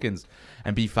or Pelicans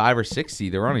and be 5 or 6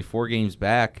 seed. They're only 4 games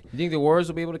back. You think the Warriors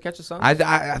will be able to catch the Suns?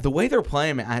 The way they're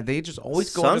playing, man, they just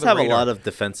always go under Suns the have radar. a lot of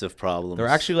defensive problems. They're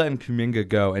actually letting Kuminga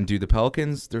go, and dude, the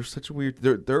Pelicans, they're such a weird.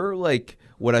 They're like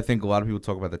what I think a lot of people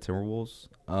talk about the Timberwolves.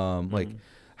 Like,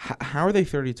 how are they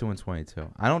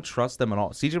 32-22? I don't trust them at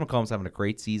all. CJ McCollum's having a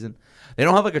great season. They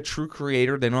don't have like a true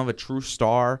creator. They don't have a true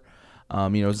star.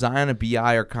 Zion and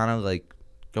Bi are kind of like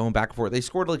going back and forth. They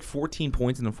scored like 14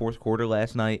 points in the fourth quarter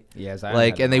last night. Yeah, Zion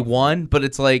like, and they won, but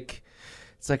it's like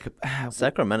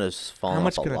Sacramento's fallen how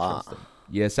much off a can I lot. trust them?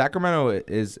 Yeah, Sacramento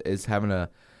is having a,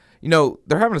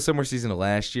 they're having a similar season to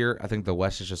last year. I think the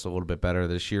West is just a little bit better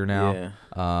this year now.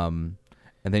 Yeah.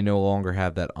 And they no longer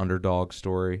have that underdog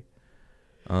story.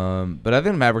 But I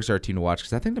think the Mavericks are a team to watch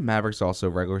because I think the Mavericks also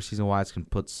regular season wise can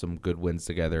put some good wins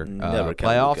together. Never count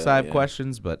Playoffs, Luka, I have yeah.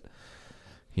 questions, but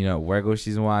regular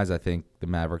season wise, I think the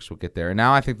Mavericks will get there. And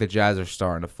now I think the Jazz are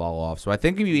starting to fall off. So I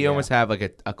think we almost have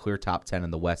like a clear top 10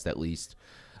 in the West at least.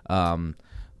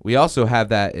 We also have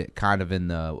that kind of in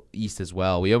the East as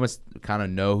well. We almost kind of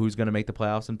know who's going to make the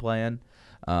playoffs and play in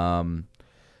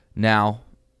now,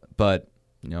 but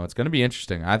it's going to be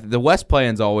interesting. The West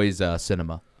play-in's always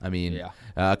cinema. I mean,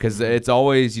 because it's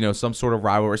always some sort of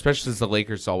rivalry, especially since the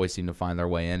Lakers always seem to find their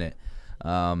way in it.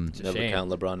 Never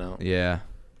count LeBron out. Yeah,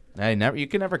 you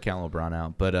can never count LeBron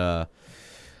out, but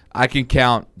I can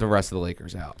count the rest of the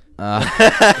Lakers out.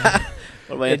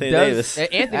 What about Anthony Davis?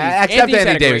 Except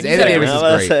Anthony Davis. Anthony Davis is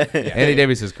great. Yeah. Anthony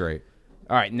Davis is great.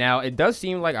 All right, now it does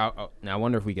seem like now I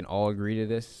wonder if we can all agree to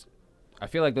this. I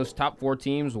feel like those top 4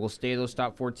 teams will stay those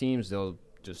top 4 teams. They'll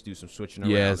just do some switching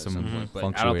around at some point.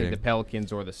 But I don't think the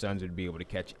Pelicans or the Suns would be able to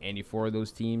catch any 4 of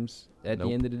those teams at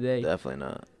the end of the day. Definitely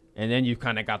not. And then you've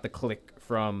kind of got the click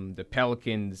from the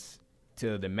Pelicans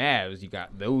to the Mavs. You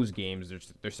got those games.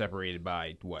 They're separated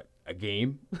by, what, a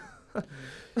game?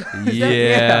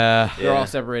 Yeah. They're all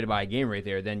separated by a game right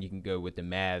there. Then you can go with the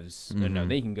Mavs. No, then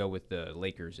you can go with the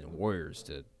Lakers and Warriors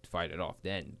to fight it off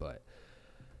then. But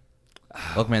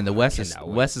look, man, the West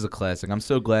is a classic. I'm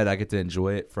so glad I get to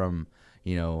enjoy it from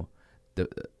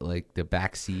the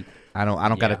back seat. I don't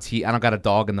got I don't got a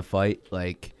dog in the fight.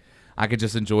 Like I could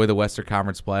just enjoy the Western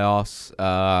Conference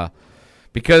playoffs.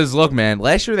 Because look, man,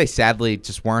 last year they sadly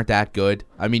just weren't that good.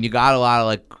 I mean, you got a lot of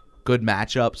like good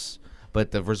matchups,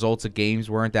 but the results of games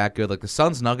weren't that good. Like the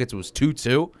Suns Nuggets was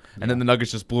 2-2, and then the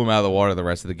Nuggets just blew them out of the water the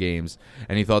rest of the games.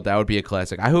 And he thought that would be a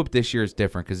classic. I hope this year is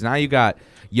different because now you got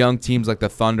young teams like the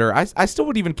Thunder. I still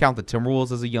would even count the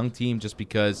Timberwolves as a young team just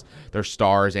because they're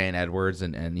stars and Edwards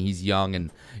and he's young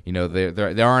and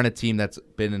they aren't a team that's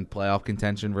been in playoff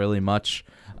contention really much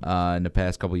in the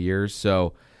past couple of years.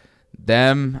 So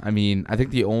them, I mean, I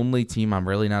think the only team I'm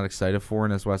really not excited for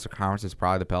in this Western Conference is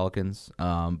probably the Pelicans.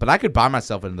 But I could buy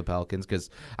myself into the Pelicans because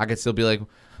I could still be like,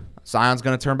 Zion's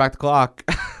going to turn back the clock,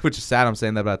 which is sad. I'm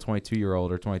saying that about a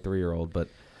 22-year-old or 23-year-old. But,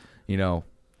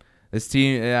 this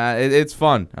team, it's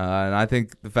fun. And I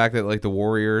think the fact that, like, the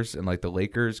Warriors and, like, the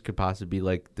Lakers could possibly be,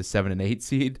 like, the 7 and 8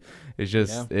 seed is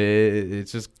just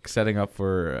it's just setting up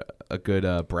for a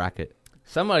good bracket.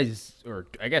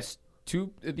 I guess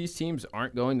 2 of these teams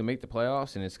aren't going to make the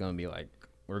playoffs, and it's going to be like,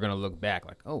 we're going to look back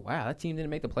like, oh, wow, that team didn't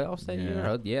make the playoffs that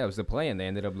year? Yeah, it was the play-in. They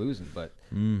ended up losing. But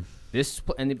this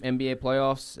in the NBA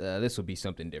playoffs, this will be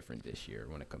something different this year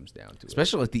when it comes down to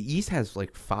Especially like the East has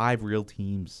like 5 real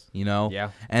teams,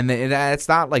 Yeah. And it's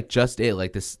not like just it.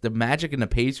 Like the Magic and the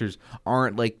Pacers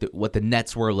aren't like what the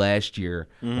Nets were last year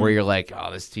where you're like,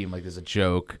 oh, this team like is a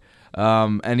joke.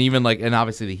 And even like, and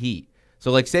obviously the Heat.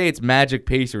 So like say it's Magic,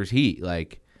 Pacers, Heat,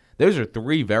 like, those are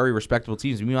 3 very respectable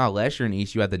teams. Meanwhile, last year in the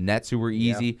East, you had the Nets who were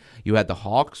easy. You had the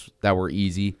Hawks that were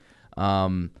easy.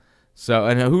 So,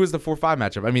 and who was the 4-5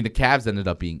 matchup? I mean, the Cavs ended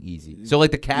up being easy. So, like,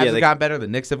 the Cavs have gotten better. The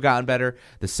Knicks have gotten better.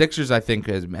 The Sixers, I think,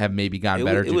 have maybe gotten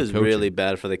better. It was really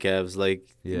bad for the Cavs. Like,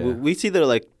 we see their,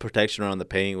 like, protection around the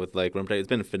paint with, like, rim protection. It's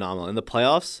been phenomenal. In the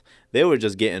playoffs, they were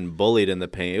just getting bullied in the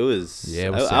paint. It was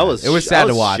it was sad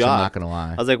to watch, shocked. I'm not going to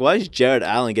lie. I was like, why is Jared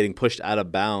Allen getting pushed out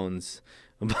of bounds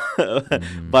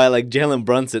by like Jalen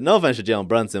Brunson? No offense to Jalen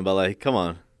Brunson, but like, come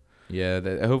on.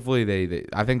 Yeah, hopefully they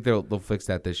I think they'll fix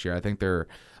that this year. I think they're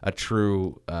a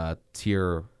true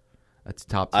tier. That's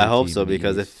top. I hope so, in the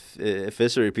because East. if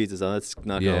Fisher repeats his own, that's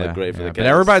not going to look great for the Cavs. But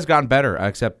everybody's gotten better,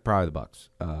 except probably the Bucks.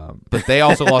 But they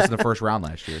also lost in the first round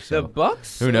last year. So The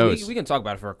Bucks. who knows? We can talk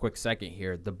about it for a quick second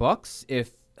here. The Bucks,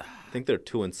 if I think they're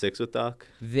 2-6 with Doc.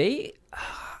 they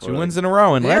 2 wins in a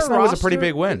row, and their last night was a pretty roster-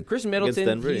 big win. Chris Middleton,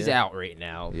 Denver, he's yeah. out right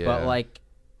now. Yeah. But like,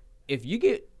 if you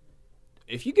get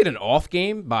an off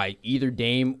game by either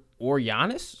Dame or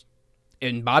Giannis,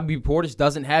 and Bobby Portis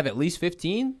doesn't have at least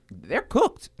 15, they're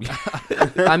cooked.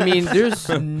 I mean, there's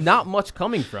not much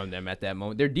coming from them at that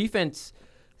moment. Their defense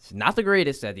is not the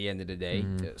greatest at the end of the day.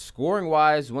 Scoring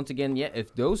wise, once again,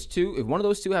 if one of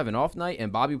those two have an off night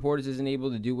and Bobby Portis isn't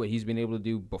able to do what he's been able to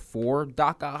do before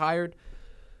Doc got hired,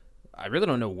 I really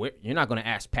don't know where. You're not going to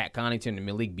ask Pat Connaughton and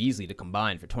Malik Beasley to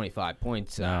combine for 25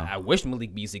 points. I wish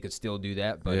Malik Beasley could still do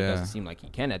that, but it doesn't seem like he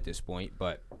can at this point.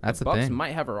 But That's the the Bucks thing.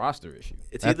 might have a roster issue.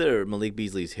 It's either Malik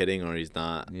Beasley's hitting or he's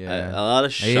not. Yeah. A lot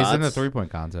of shots. He's in the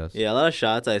 3-point contest. Yeah, a lot of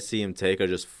shots I see him take are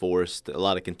just forced. A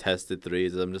lot of contested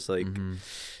threes. I'm just like,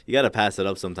 you got to pass it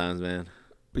up sometimes, man.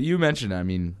 But you mentioned, I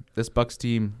mean, this Bucks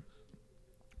team.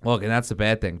 Look, and that's the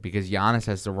bad thing because Giannis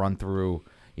has to run through.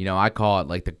 You know, I call it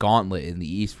like the gauntlet in the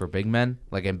East for big men.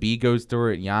 Like Embiid goes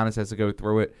through it, Giannis has to go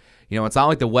through it. You know, it's not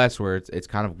like the West where it's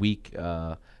kind of weak,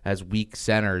 has weak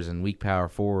centers and weak power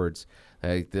forwards.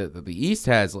 Like the East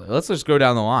has. Let's just go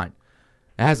down the line.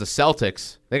 It has the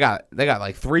Celtics. They got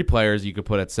like 3 players you could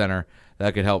put at center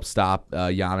that could help stop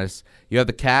Giannis. You have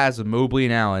the Cavs with Mobley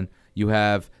and Allen. You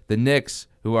have the Knicks,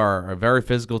 who are a very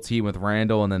physical team with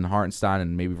Randall and then Hartenstein,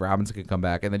 and maybe Robinson can come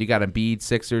back. And then you got Embiid,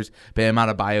 Sixers, Bam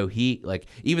Adebayo, Heat. Like,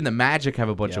 even the Magic have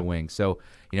a bunch of wings. So,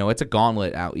 you know, it's a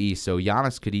gauntlet out East. So,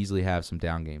 Giannis could easily have some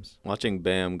down games. Watching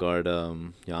Bam guard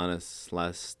Giannis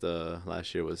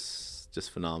last year was just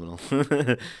phenomenal.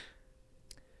 All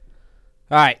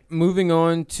right, moving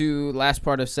on to last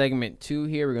part of segment 2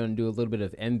 here. We're going to do a little bit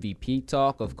of MVP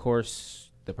talk. Of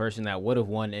course, the person that would have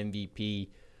won MVP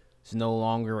is no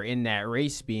longer in that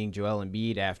race, being Joel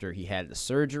Embiid after he had the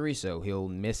surgery, so he'll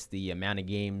miss the amount of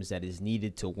games that is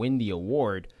needed to win the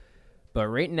award. But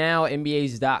right now,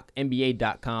 NBA.com's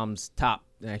top,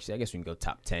 actually, I guess we can go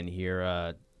top 10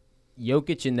 here.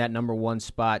 Jokic in that number 1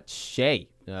 spot. Shea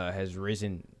has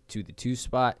risen to the 2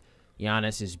 spot.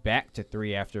 Giannis is back to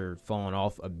 3 after falling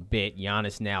off a bit.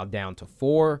 Giannis now down to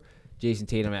 4. Jason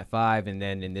Tatum at 5. And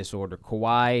then in this order,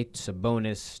 Kawhi,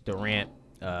 Sabonis, Durant,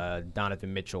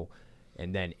 Donovan Mitchell,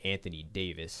 and then Anthony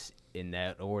Davis in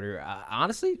that order.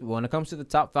 Honestly, when it comes to the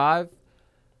top 5,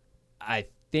 I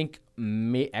think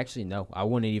actually no, I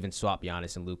wouldn't even swap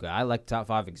Giannis and Luka. I like top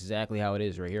 5 exactly how it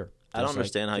is right here. I don't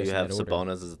understand how you have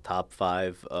Sabonis as a top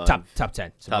 5. Top 10. Top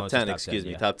Sabonis 10, is excuse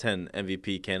me. yeah. Top 10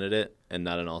 MVP candidate and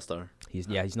not an All-Star. He's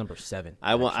number 7.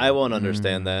 I won't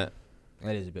understand that.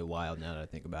 That is a bit wild now that I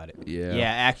think about it. Yeah.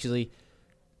 Yeah, actually.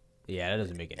 Yeah, that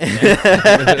doesn't make any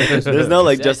sense. There's no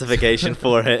like justification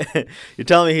for it. You're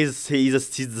telling me he's the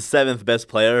 7th best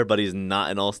player, but he's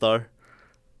not an All-Star?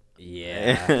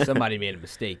 Yeah, somebody made a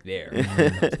mistake there. When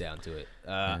it comes down to it.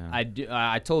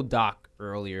 I told Doc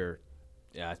earlier.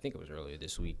 Yeah, I think it was earlier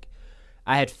this week.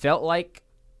 I had felt like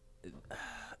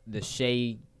the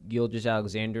Shea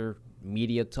Gilgeous-Alexander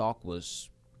media talk was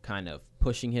kind of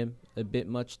pushing him a bit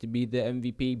much to be the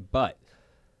MVP, but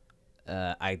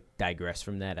I digress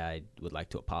from that. I would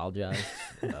like to apologize.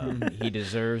 He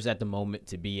deserves at the moment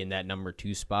to be in that number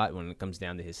 2 spot when it comes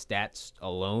down to his stats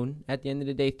alone at the end of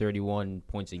the day. 31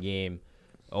 points a game,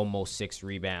 almost 6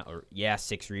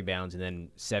 rebounds, and then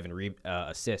 7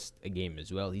 assists a game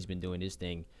as well. He's been doing his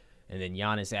thing. And then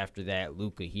Giannis after that,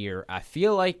 Luka here. I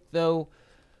feel like, though,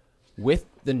 with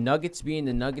the Nuggets being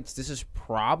the Nuggets, this is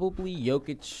probably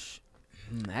Jokic.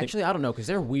 Actually, I don't know, because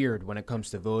they're weird when it comes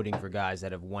to voting for guys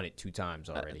that have won it 2 times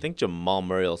already. I think Jamal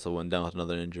Murray also went down with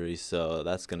another injury, so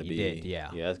that's going to be yeah,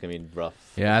 that's going to be rough.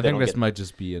 Yeah, I think this might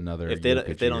just be another. If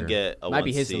they don't get a 1 seed, might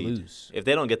be his to lose. If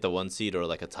they don't get the 1 seed or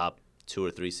like a top 2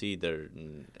 or 3 seed, I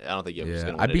don't think Jokic's going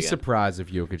to win. I'd be again. surprised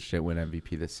if Jokic didn't win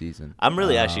MVP this season. I'm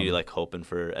really actually like hoping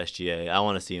for SGA. I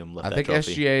want to see him lift that trophy. I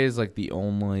think SGA is like the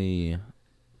only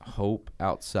hope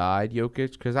outside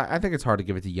Jokic because I think it's hard to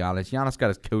give it to Giannis. Giannis got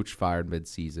his coach fired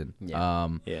mid-season.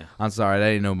 Yeah. I'm sorry, that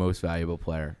ain't no most valuable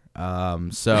player.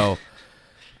 So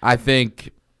I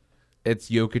think it's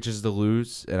Jokic's to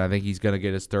lose, and I think he's going to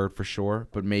get his 3rd for sure.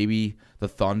 But maybe the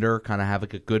Thunder kind of have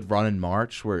like a good run in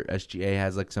March where SGA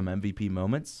has like some MVP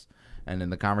moments, and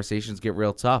then the conversations get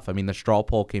real tough. I mean, the straw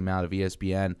poll came out of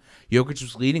ESPN. Jokic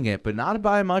was leading it, but not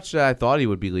by much that I thought he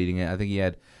would be leading it. I think he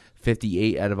had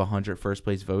 58 out of 100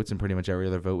 first-place votes, and pretty much every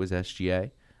other vote was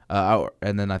SGA.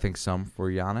 and then I think some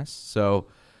for Giannis. So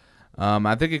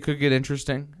I think it could get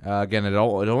interesting. Again, it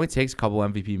only takes a couple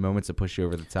MVP moments to push you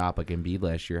over the top. Like Embiid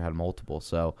last year had multiple.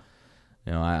 So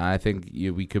I think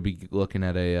we could be looking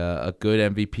at a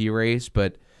good MVP race,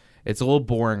 but it's a little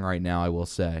boring right now, I will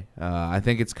say. I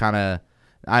think it's kind of.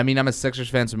 I mean, I'm a Sixers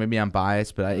fan, so maybe I'm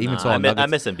biased, but I miss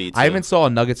Embiid too. I even saw a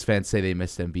Nuggets fan say they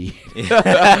missed Embiid.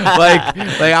 like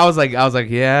I was like,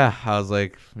 yeah. I was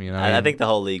like, I think the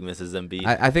whole league misses Embiid.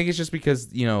 I think it's just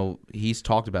because he's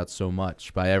talked about so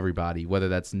much by everybody, whether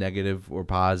that's negative or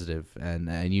positive,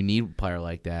 and you need a player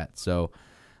like that. So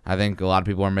I think a lot of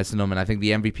people are missing him, and I think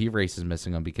the MVP race is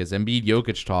missing him because Embiid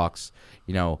Jokic talks,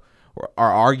 are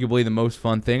arguably the most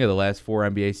fun thing of the last 4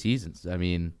 NBA seasons. I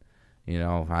mean.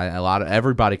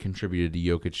 Everybody contributed to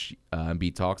Jokic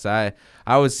Embiid talks. I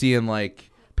was seeing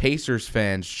like Pacers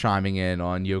fans chiming in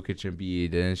on Jokic and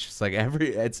Embiid, and it's just like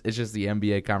it's just the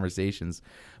NBA conversations.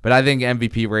 But I think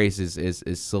MVP race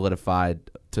is solidified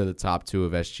to the top 2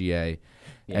 of SGA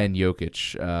and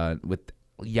Jokic with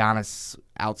Giannis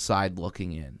outside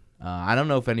looking in. I don't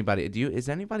know if anybody is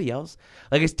anybody else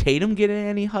is Tatum getting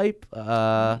any hype?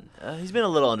 He's been a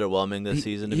little underwhelming this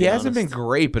season. He hasn't been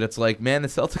great, but it's like, man, the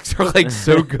Celtics are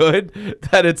so good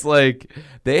that it's like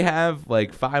they have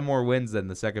 5 more wins than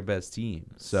the second best team.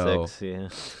 So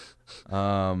 6,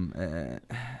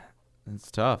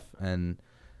 it's tough, and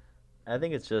I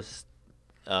think it's just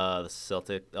the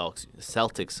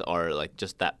Celtics are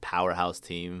just that powerhouse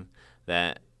team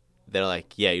that they're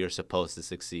you're supposed to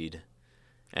succeed.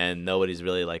 And nobody's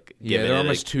really giving they're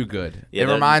almost too good. Yeah,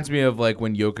 it reminds me of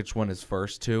when Jokic won his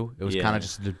first 2. It was kind of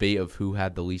just a debate of who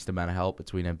had the least amount of help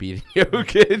between Embiid and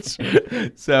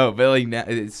Jokic.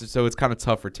 So it's kind of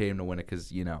tough for Tatum to win it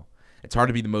because it's hard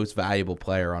to be the most valuable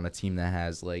player on a team that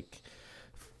has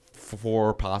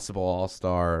 4 possible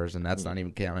All-Stars, and that's not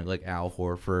even counting Al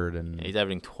Horford. And he's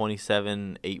averaging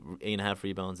 27, 8.5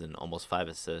 rebounds, and almost 5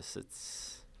 assists.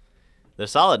 They're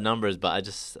solid numbers, but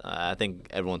I think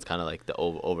everyone's kind of the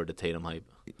over the Tatum hype.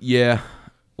 Yeah,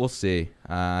 we'll see.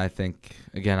 I think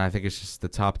it's just the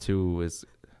top 2 is.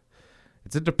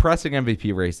 It's a depressing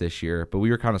MVP race this year, but we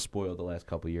were kind of spoiled the last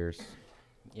couple years.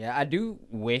 Yeah, I do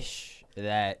wish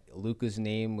that Luka's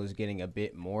name was getting a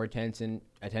bit more attention.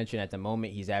 At the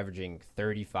moment, he's averaging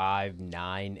 35,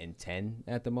 9, and 10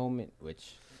 at the moment,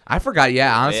 which. I forgot.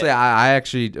 Yeah, honestly, I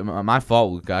actually my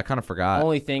fault, Luka. I kind of forgot.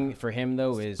 Only thing for him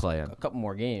though is playing a couple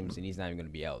more games, and he's not even going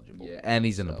to be eligible. Yeah, and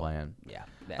he's in the plan. Yeah,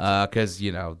 because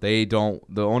they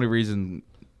don't. The only reason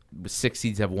 6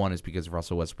 seeds have won is because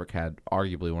Russell Westbrook had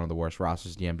arguably one of the worst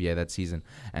rosters in the NBA that season,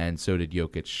 and so did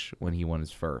Jokic when he won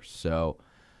his first. So,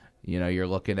 you're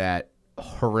looking at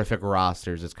horrific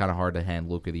rosters. It's kind of hard to hand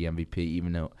Luka the MVP,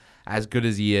 even though as good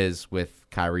as he is with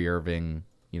Kyrie Irving,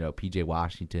 PJ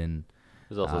Washington.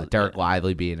 Also, Derek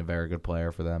Lively being a very good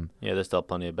player for them. Yeah, there's still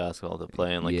plenty of basketball to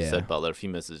play, and you said, Butler, if he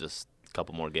misses just a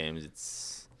couple more games,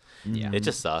 it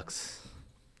just sucks.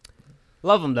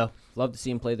 Love him though. Love to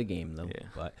see him play the game though. Yeah.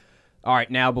 But all right,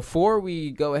 now before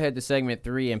we go ahead to segment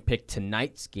 3 and pick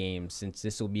tonight's game, since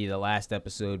this will be the last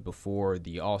episode before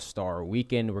the All-Star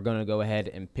weekend, we're going to go ahead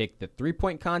and pick the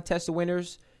 3-point contest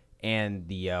winners and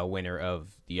the winner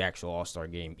of the actual All-Star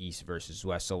game, East versus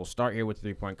West. So we'll start here with the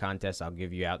 3-point contest. I'll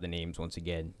give you out the names once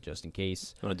again, just in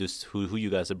case. You want to do who you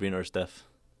guys, Sabrina or Steph?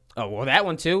 Oh, well, that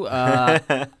one too.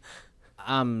 I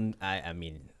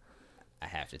mean, I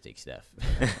have to take Steph.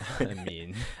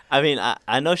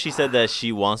 I know she said that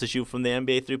she wants to shoot from the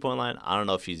NBA 3-point line. I don't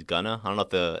know if she's gonna. I don't know if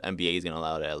the NBA is gonna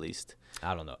allow it at least.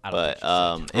 I don't know.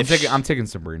 I'm taking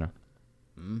Sabrina.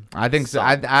 I think so.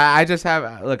 I just have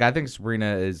I think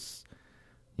Sabrina is,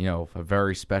 a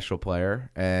very special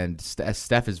player, and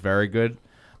Steph is very good,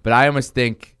 but I almost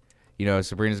think,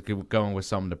 Sabrina's going with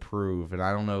something to prove, and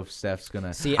I don't know if Steph's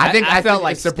gonna. See, I felt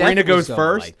like Sabrina goes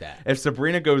first. Like that. If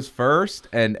Sabrina goes first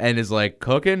and is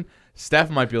cooking, Steph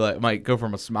might go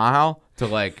from a smile to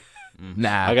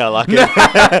nah. I gotta lock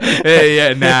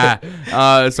it.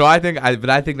 Nah. So I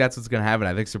think that's what's gonna happen.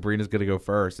 I think Sabrina's gonna go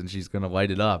first, and she's gonna light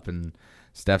it up, and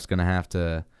Steph's gonna have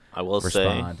to. I will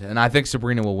respond. And I think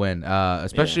Sabrina will win,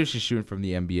 especially if she's shooting from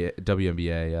the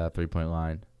WNBA 3-point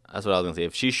line. That's what I was gonna say.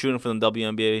 If she's shooting from the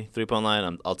WNBA 3-point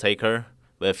line, I'll take her.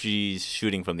 But if she's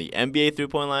shooting from the NBA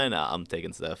 3-point line, I'm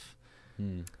taking Steph.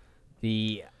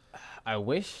 I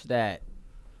wish that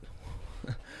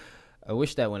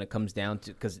when it comes down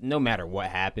to, because no matter what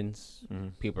happens,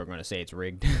 people are going to say it's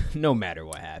rigged. No matter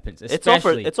what happens, it's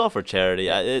all for charity.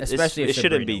 Especially it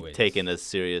shouldn't be taken as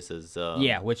serious as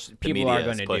which people are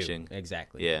going to do.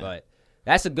 Exactly. Yeah, but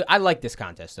that's I like this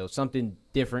contest though. Something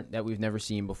different that we've never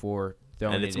seen before.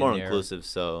 And it's more inclusive,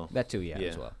 so that too. Yeah,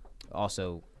 as well.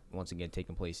 Also, once again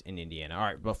taking place in Indiana. All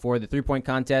right, before the three-point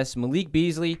contest, Malik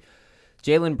Beasley,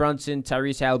 Jalen Brunson,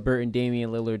 Tyrese Halliburton,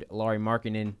 Damian Lillard, Lauri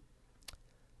Markkanen,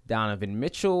 Donovan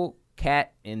Mitchell,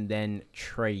 Cat, and then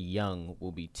Trae Young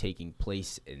will be taking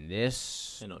place in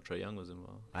this. I know Trae Young was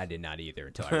involved. I did not either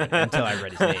until I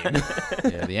read his name.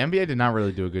 Yeah, the NBA did not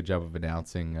really do a good job of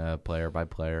announcing player by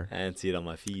player. I didn't see it on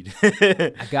my feed.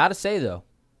 I gotta say though,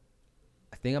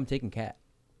 I think I'm taking Cat.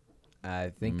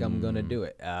 I think I'm gonna do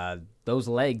it. Those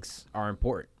legs are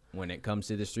important when it comes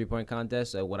to this three-point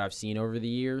contest. What I've seen over the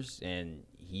years, and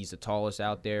he's the tallest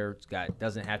out there.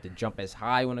 Doesn't have to jump as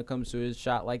high when it comes to his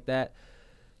shot like that.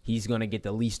 He's going to get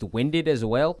the least winded as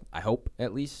well, I hope,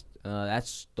 at least.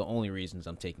 That's the only reasons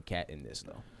I'm taking Cat in this,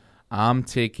 though. I'm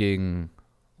taking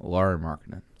Lauri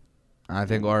Markkanen. I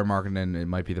think Lauri Markkanen it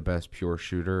might be the best pure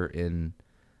shooter in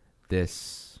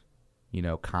this,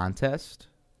 contest.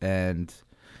 And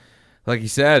like you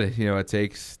said, it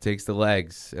takes the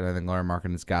legs, and I think Lauri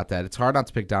Markkanen's got that. It's hard not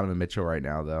to pick Donovan Mitchell right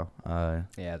now, though.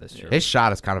 Yeah, that's true. His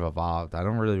shot has kind of evolved. I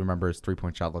don't really remember his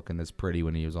three-point shot looking this pretty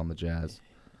when he was on the Jazz.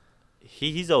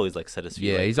 He's always set his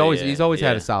feet. Yeah, he's always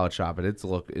had a solid shot, but it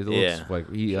looks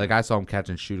like I saw him catch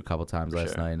and shoot a couple times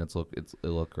last night, and it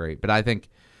looked great. But I think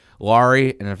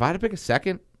Lauri, and if I had to pick a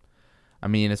second, I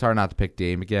mean it's hard not to pick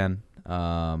Dame again. But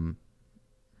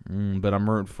I'm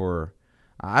rooting for.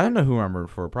 I don't know who I'm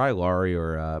rooting for. Probably Lauri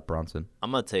or Brunson.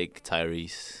 I'm gonna take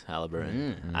Tyrese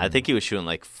Halliburton. I think he was shooting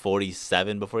like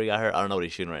 47 before he got hurt. I don't know what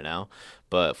he's shooting right now,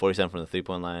 but 47 from the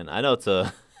 3-point line. I know it's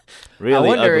a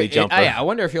really ugly jumper. I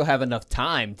wonder if he'll have enough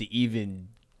time to even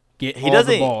get he all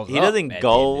doesn't, the balls He up doesn't at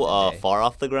go the end of the day. far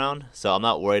off the ground, so I'm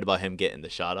not worried about him getting the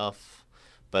shot off.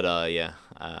 But,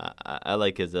 I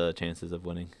like his chances of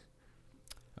winning.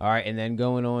 All right, and then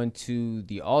going on to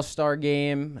the All-Star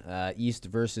game, East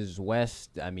versus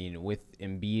West. I mean, with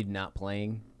Embiid not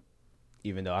playing,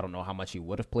 even though I don't know how much he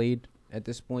would have played at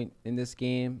this point in this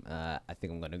game, I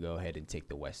think I'm going to go ahead and take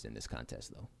the West in this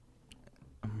contest, though.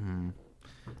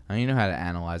 I don't know how to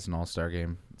analyze an All-Star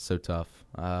game. It's so tough.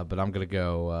 But I'm going to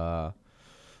go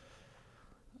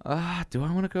do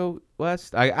I want to go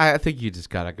West? I think you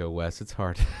just got to go West. It's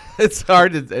hard. It's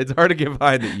hard to get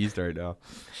behind the East right now.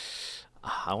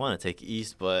 I want to take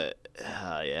East, but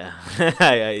yeah.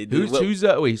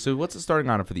 Wait, so what's the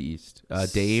starting lineup for the East?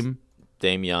 Dame,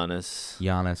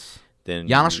 Giannis. Then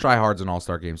Giannis try hard's in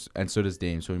All-Star games, and so does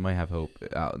Dame, so we might have hope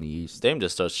out in the East. Dame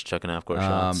just starts chucking half-court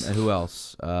shots. And who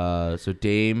else? So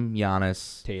Dame,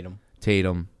 Giannis,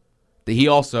 Tatum. He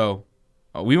also,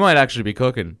 we might actually be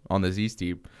cooking on this East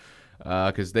team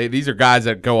because these are guys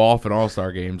that go off in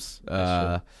All-Star games.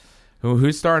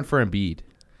 Who's starting for Embiid?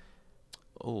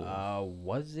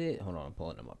 Was it? Hold on, I'm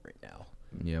pulling them up right now.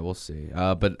 Yeah, we'll see.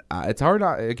 But it's hard.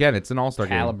 Again, it's an All-Star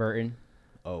game. Halliburton.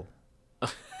 Oh.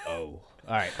 All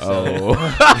right. So,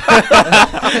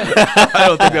 I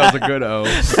don't think that was a good O.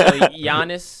 so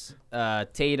Giannis,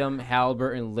 Tatum,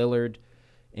 Halliburton, Lillard,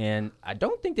 and I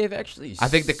don't think they've actually. I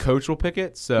think the coach will pick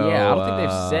it. So yeah, I don't think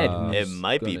they've said who's it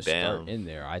might be gonna Bam start in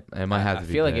there. It might have to I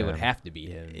be feel like it Bam. would have to be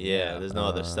him. Yeah, there's no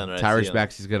other center. Tyrese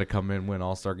Maxey's gonna come in, win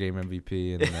All-Star game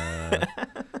MVP, and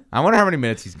I wonder how many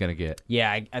minutes he's gonna get.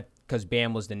 Yeah, because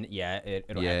Bam was the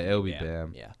it'll be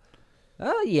Bam. Yeah.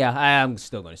 I'm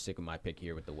still gonna stick with my pick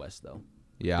here with the West though.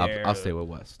 Yeah, I'll stay with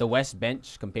West. The West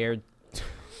bench compared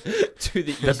to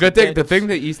the East good thing, bench. the thing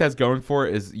the East has going for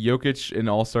it is Jokic in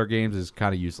All-Star games is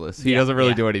kind of useless. He doesn't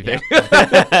really do anything. So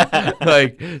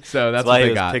that's what why he they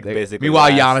was got. picked basically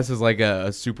Meanwhile, last. Giannis is like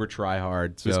a super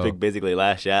try-hard. He was So picked basically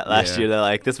last year. They're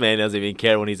like, this man doesn't even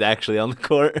care when he's actually on the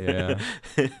court. yeah.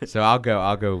 So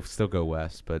I'll still go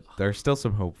West, but there's still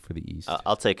some hope for the East.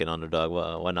 I'll take an underdog.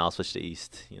 When I'll switch to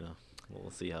East, we'll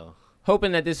see how.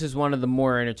 Hoping that this is one of the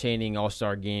more entertaining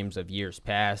All-Star games of years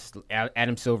past.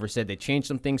 Adam Silver said they changed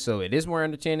some things, so it is more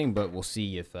entertaining, but we'll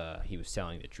see if he was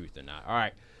telling the truth or not. All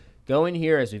right, going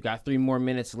here, as we've got 3 more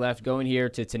minutes left, going here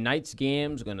to tonight's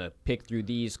games. Going to pick through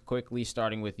these quickly,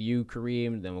 starting with you,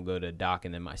 Kareem. Then we'll go to Doc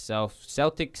and then myself.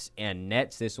 Celtics and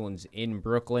Nets. This one's in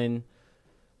Brooklyn.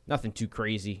 Nothing too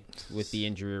crazy with the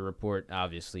injury report.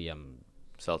 Obviously,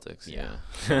 Celtics, yeah.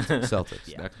 Celtics.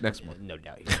 Yeah. Next one. No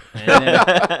doubt. And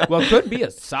then, well, it could be a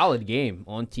solid game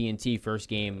on TNT. First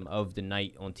game of the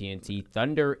night on TNT.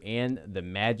 Thunder and the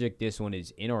Magic. This one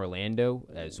is in Orlando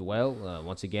as well.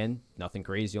 Once again, nothing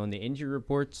crazy on the injury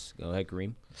reports. Go ahead,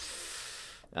 Kareem.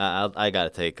 I got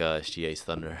to take SGA's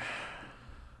Thunder.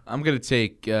 I'm gonna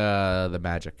take the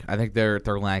Magic. I think their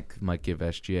length might give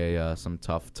SGA some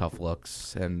tough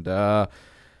looks, and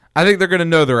I think they're going to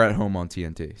know they're at home on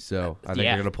TNT, so I think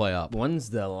Yeah. they're going to play up. When's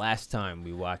the last time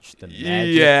we watched the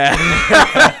Magic Yeah.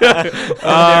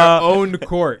 on their own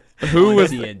court? Who on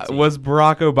was TNT? was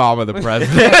Barack Obama the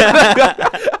president?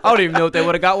 I don't even know if they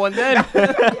would have got one then.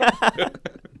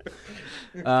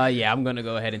 Yeah, I'm going to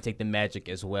go ahead and take the Magic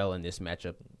as well in this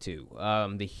matchup, too.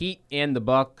 The Heat and the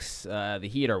Bucks. The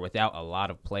Heat are without a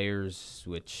lot of players,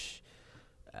 which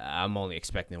I'm only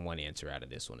expecting one answer out of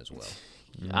this one as well.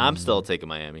 I'm still taking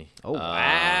Miami. Oh,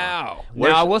 wow.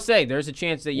 where's- Now, I will say there's a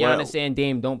chance that Well- Giannis and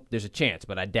Dame don't – there's a chance,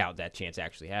 but I doubt that chance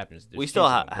actually happens. There's We a still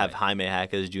chance they have don't play. Jaime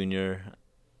Jaquez Jr.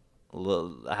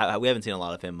 We haven't seen a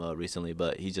lot of him recently,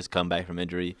 but he's just come back from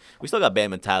injury. We still got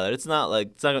Bam and Tyler. It's not like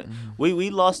we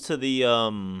lost to the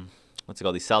the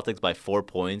Celtics by 4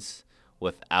 points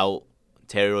without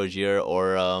Terry Rozier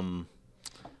or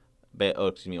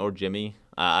Jimmy.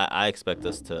 I expect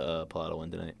us to pull out a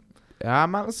win tonight.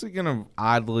 I'm honestly going to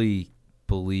oddly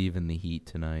believe in the Heat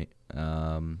tonight.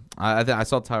 I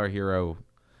saw Tyler Hero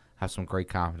have some great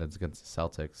confidence against the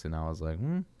Celtics, and I was like,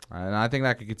 and I think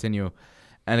that could continue.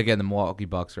 And again, the Milwaukee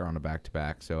Bucks are on a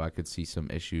back-to-back, so I could see some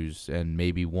issues and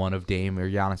maybe one of Dame or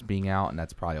Giannis being out, and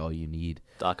that's probably all you need.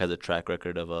 Doc has a track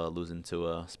record of losing to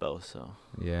a spouse, so.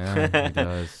 Yeah, he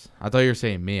does. I thought you were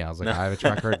saying me. I was like, I have a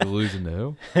track record of losing to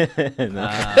who?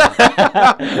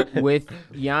 With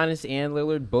Giannis and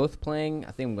Lillard both playing,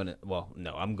 I think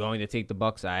I'm going to take the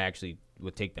Bucks. I actually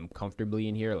would take them comfortably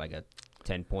in here, like a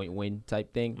 10-point win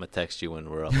type thing. I'm going to text you when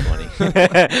we're up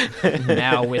 20.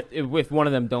 Now, with one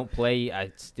of them don't play,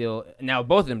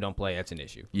 both of them don't play, that's an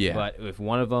issue. Yeah. But if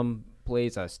one of them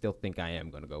plays, I still think I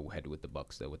am going to go ahead with the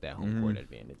Bucks, though, with that home court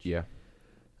advantage. Yeah.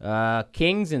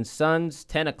 Kings and Suns,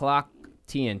 10 o'clock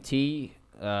TNT.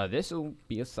 This will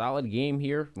be a solid game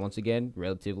here. Once again,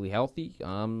 relatively healthy.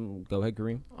 Go ahead,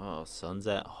 Kareem. Oh, Suns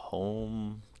at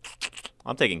home.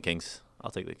 I'm taking Kings.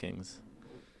 I'll take the Kings.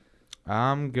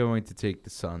 I'm going to take the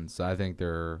Suns. I think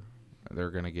they're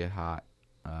going to get hot,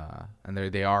 and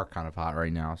they are kind of hot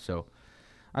right now. So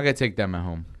I'm going to take them at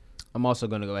home. I'm also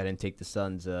going to go ahead and take the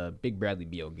Suns' big Bradley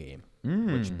Beal game,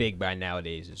 which big by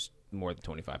nowadays is more than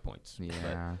 25 points. Yeah.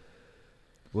 But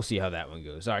we'll see how that one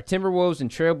goes. All right, Timberwolves and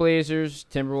Trailblazers.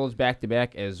 Timberwolves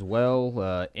back-to-back as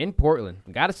well in Portland.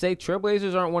 Got to say,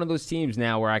 Trailblazers aren't one of those teams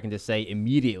now where I can just say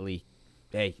immediately,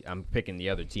 hey, I'm picking the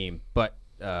other team. But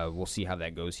we'll see how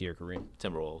that goes here, Kareem.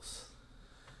 Timberwolves,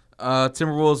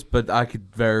 but I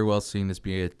could very well see this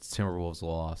be a Timberwolves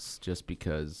loss just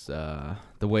because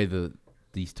the way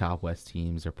these top West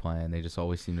teams are playing, they just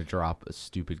always seem to drop a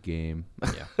stupid game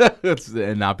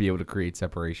and not be able to create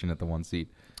separation at the 1 seed.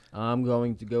 I'm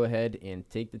going to go ahead and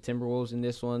take the Timberwolves in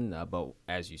this one, but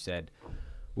as you said,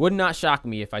 would not shock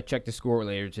me if I checked the score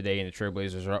later today and the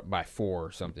Trailblazers are up by 4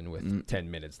 or something with 10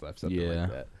 minutes left, something like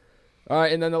that. All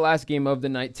right, and then the last game of the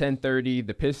night, 10:30.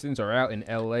 The Pistons are out in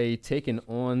L.A. taking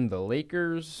on the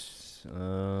Lakers.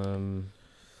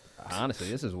 Honestly,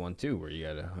 this is one, too, where you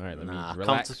got to, all right, let me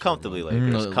relax. Comfortably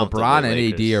Lakers. LeBron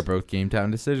and AD are both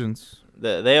game-time decisions.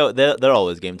 They're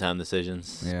always game-time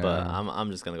decisions, Yeah. but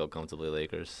I'm just going to go comfortably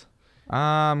Lakers.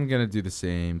 I'm going to do the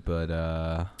same,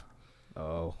 but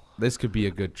this could be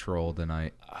a good troll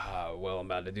tonight. Well, I'm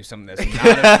about to do something that's not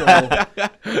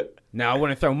a troll. Now, I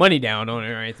wouldn't throw money down on it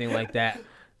or anything like that.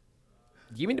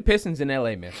 Give me the Pistons in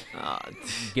L.A., man.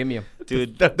 Give me them,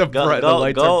 Dude. The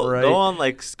lights are bright. Go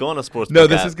on a sports. No,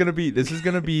 this is gonna be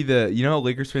the how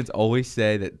Lakers fans always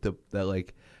say that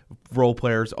like role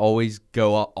players always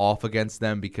go off against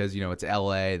them because it's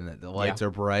LA and the lights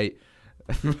are bright.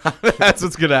 That's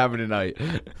what's gonna happen tonight.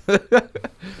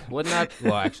 Well,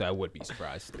 actually, I would be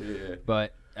surprised. Yeah.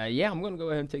 But I'm gonna go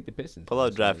ahead and take the Pistons. Pull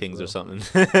out DraftKings or something.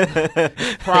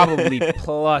 Probably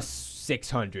plus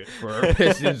 600 for a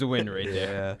Pistons win right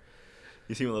there.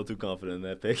 You seem a little too confident in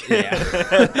that pick.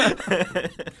 Yeah.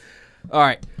 All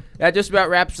right. That just about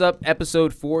wraps up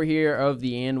episode 4 here of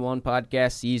the AND1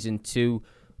 podcast, season 2.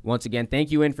 Once again,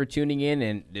 thank you for tuning in.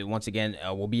 And once again,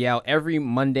 we'll be out every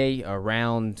Monday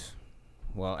around,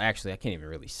 well, actually, I can't even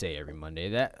really say every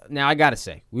Monday. Now, I got to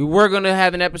say, we were going to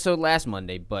have an episode last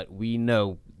Monday, but we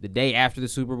know the day after the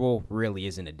Super Bowl really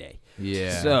isn't a day.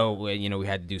 Yeah. So, we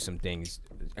had to do some things,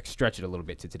 stretch it a little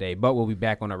bit to today. But we'll be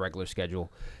back on our regular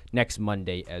schedule next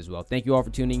Monday as well. Thank you all for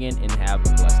tuning in, and have a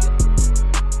blessed day.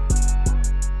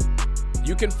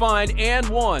 You can find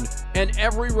AND1 and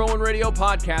every Rowan Radio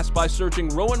podcast by searching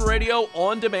Rowan Radio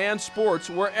On Demand Sports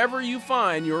wherever you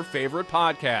find your favorite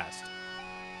podcast.